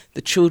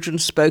 The children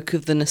spoke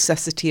of the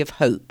necessity of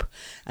hope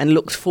and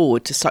looked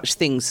forward to such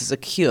things as a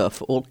cure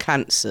for all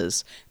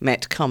cancers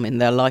might come in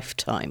their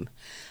lifetime.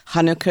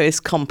 Hanukkah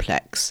is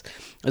complex,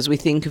 as we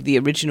think of the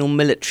original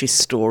military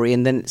story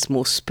and then its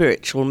more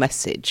spiritual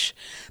message,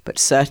 but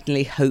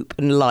certainly hope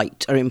and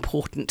light are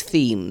important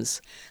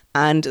themes.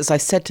 And, as I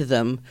said to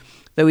them,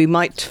 though we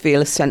might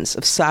feel a sense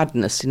of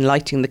sadness in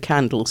lighting the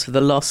candles for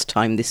the last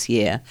time this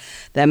year,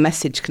 their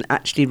message can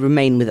actually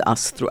remain with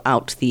us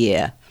throughout the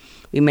year.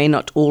 We may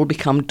not all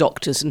become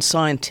doctors and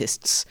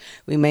scientists,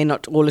 we may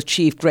not all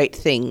achieve great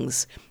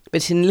things,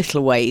 but in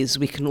little ways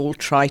we can all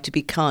try to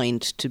be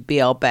kind, to be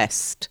our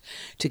best,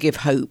 to give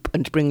hope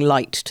and bring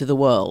light to the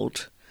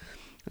world.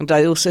 And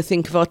I also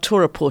think of our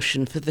Torah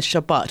portion for the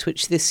Shabbat,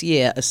 which this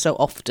year, as so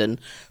often,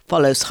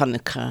 follows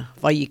Hanukkah,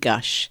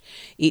 Vayigash.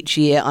 Each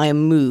year I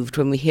am moved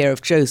when we hear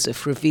of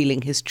Joseph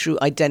revealing his true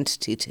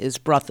identity to his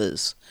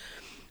brothers.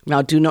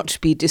 Now do not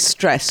be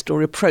distressed or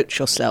reproach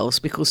yourselves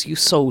because you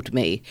sold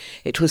me.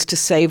 It was to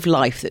save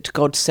life that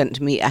God sent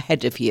me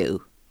ahead of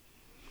you.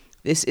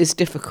 This is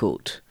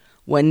difficult.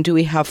 When do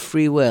we have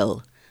free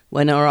will?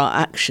 When are our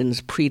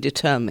actions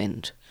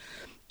predetermined?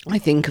 I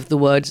think of the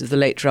words of the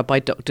late Rabbi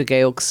Dr.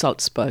 Georg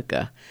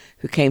Salzberger,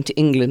 who came to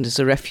England as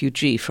a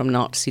refugee from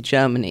Nazi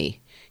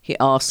Germany. He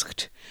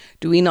asked,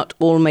 do we not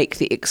all make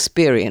the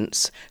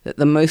experience that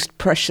the most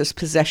precious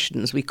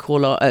possessions we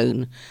call our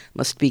own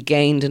must be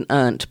gained and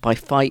earned by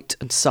fight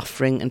and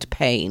suffering and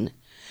pain?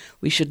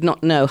 We should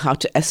not know how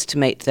to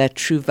estimate their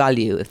true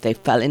value if they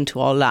fell into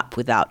our lap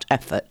without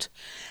effort.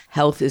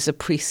 Health is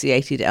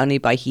appreciated only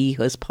by he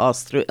who has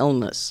passed through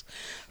illness,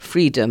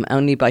 freedom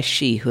only by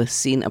she who has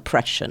seen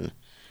oppression.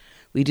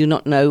 We do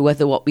not know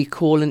whether what we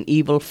call an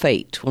evil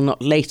fate will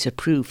not later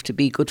prove to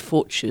be good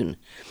fortune.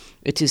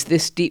 It is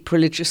this deep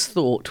religious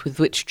thought with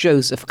which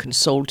Joseph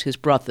consoled his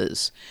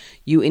brothers.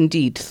 You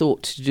indeed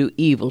thought to do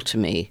evil to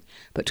me,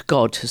 but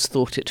God has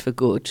thought it for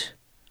good.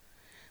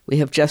 We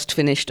have just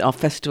finished our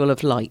Festival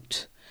of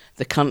Light.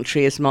 The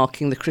country is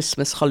marking the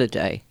Christmas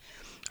holiday.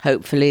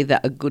 Hopefully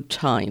there are good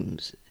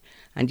times,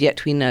 and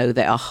yet we know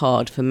they are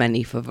hard for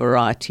many for a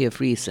variety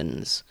of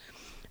reasons.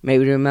 May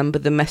we remember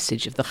the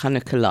message of the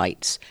Hanukkah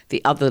lights,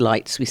 the other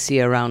lights we see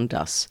around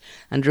us,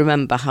 and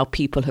remember how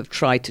people have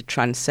tried to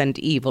transcend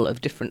evil of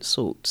different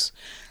sorts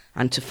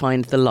and to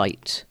find the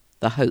light,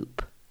 the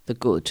hope, the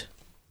good.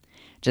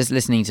 Just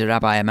listening to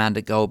Rabbi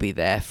Amanda Golby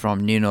there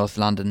from New North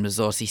London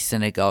Masorti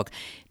Synagogue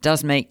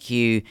does make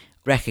you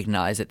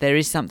recognise that there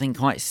is something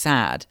quite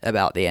sad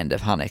about the end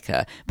of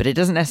Hanukkah, but it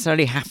doesn't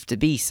necessarily have to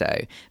be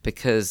so,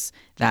 because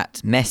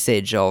that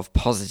message of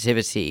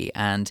positivity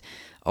and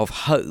of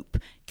hope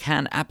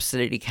can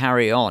absolutely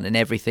carry on in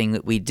everything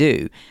that we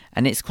do.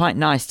 And it's quite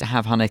nice to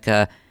have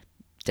Hanukkah,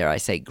 dare I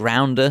say,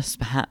 ground us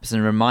perhaps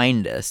and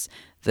remind us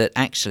that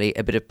actually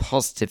a bit of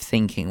positive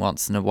thinking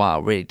once in a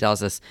while really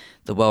does us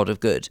the world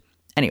of good.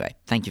 Anyway,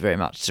 thank you very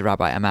much to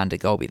Rabbi Amanda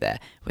Golby there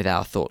with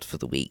our thought for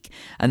the week.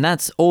 And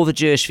that's all the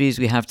Jewish views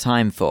we have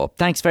time for.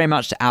 Thanks very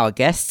much to our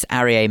guests,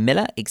 Arieh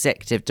Miller,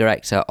 Executive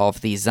Director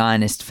of the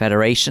Zionist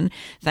Federation.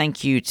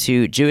 Thank you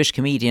to Jewish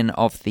Comedian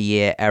of the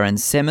Year, Aaron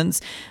Simmonds.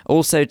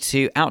 Also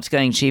to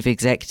outgoing Chief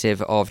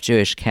Executive of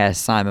Jewish Care,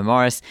 Simon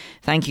Morris.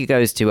 Thank you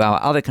goes to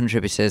our other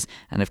contributors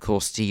and, of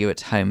course, to you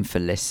at home for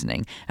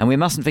listening. And we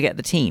mustn't forget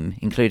the team,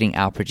 including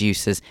our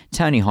producers,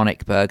 Tony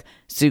Honigberg,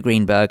 Sue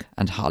Greenberg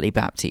and Harley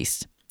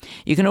Baptiste.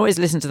 You can always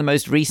listen to the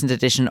most recent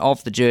edition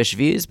of The Jewish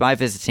Views by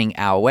visiting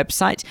our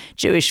website,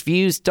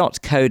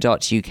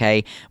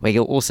 jewishviews.co.uk, where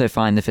you'll also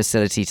find the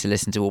facility to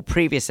listen to all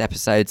previous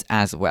episodes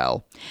as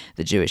well.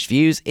 The Jewish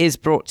Views is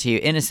brought to you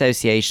in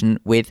association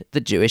with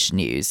The Jewish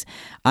News.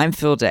 I'm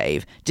Phil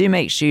Dave. Do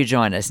make sure you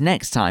join us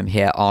next time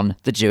here on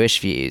The Jewish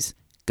Views.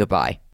 Goodbye.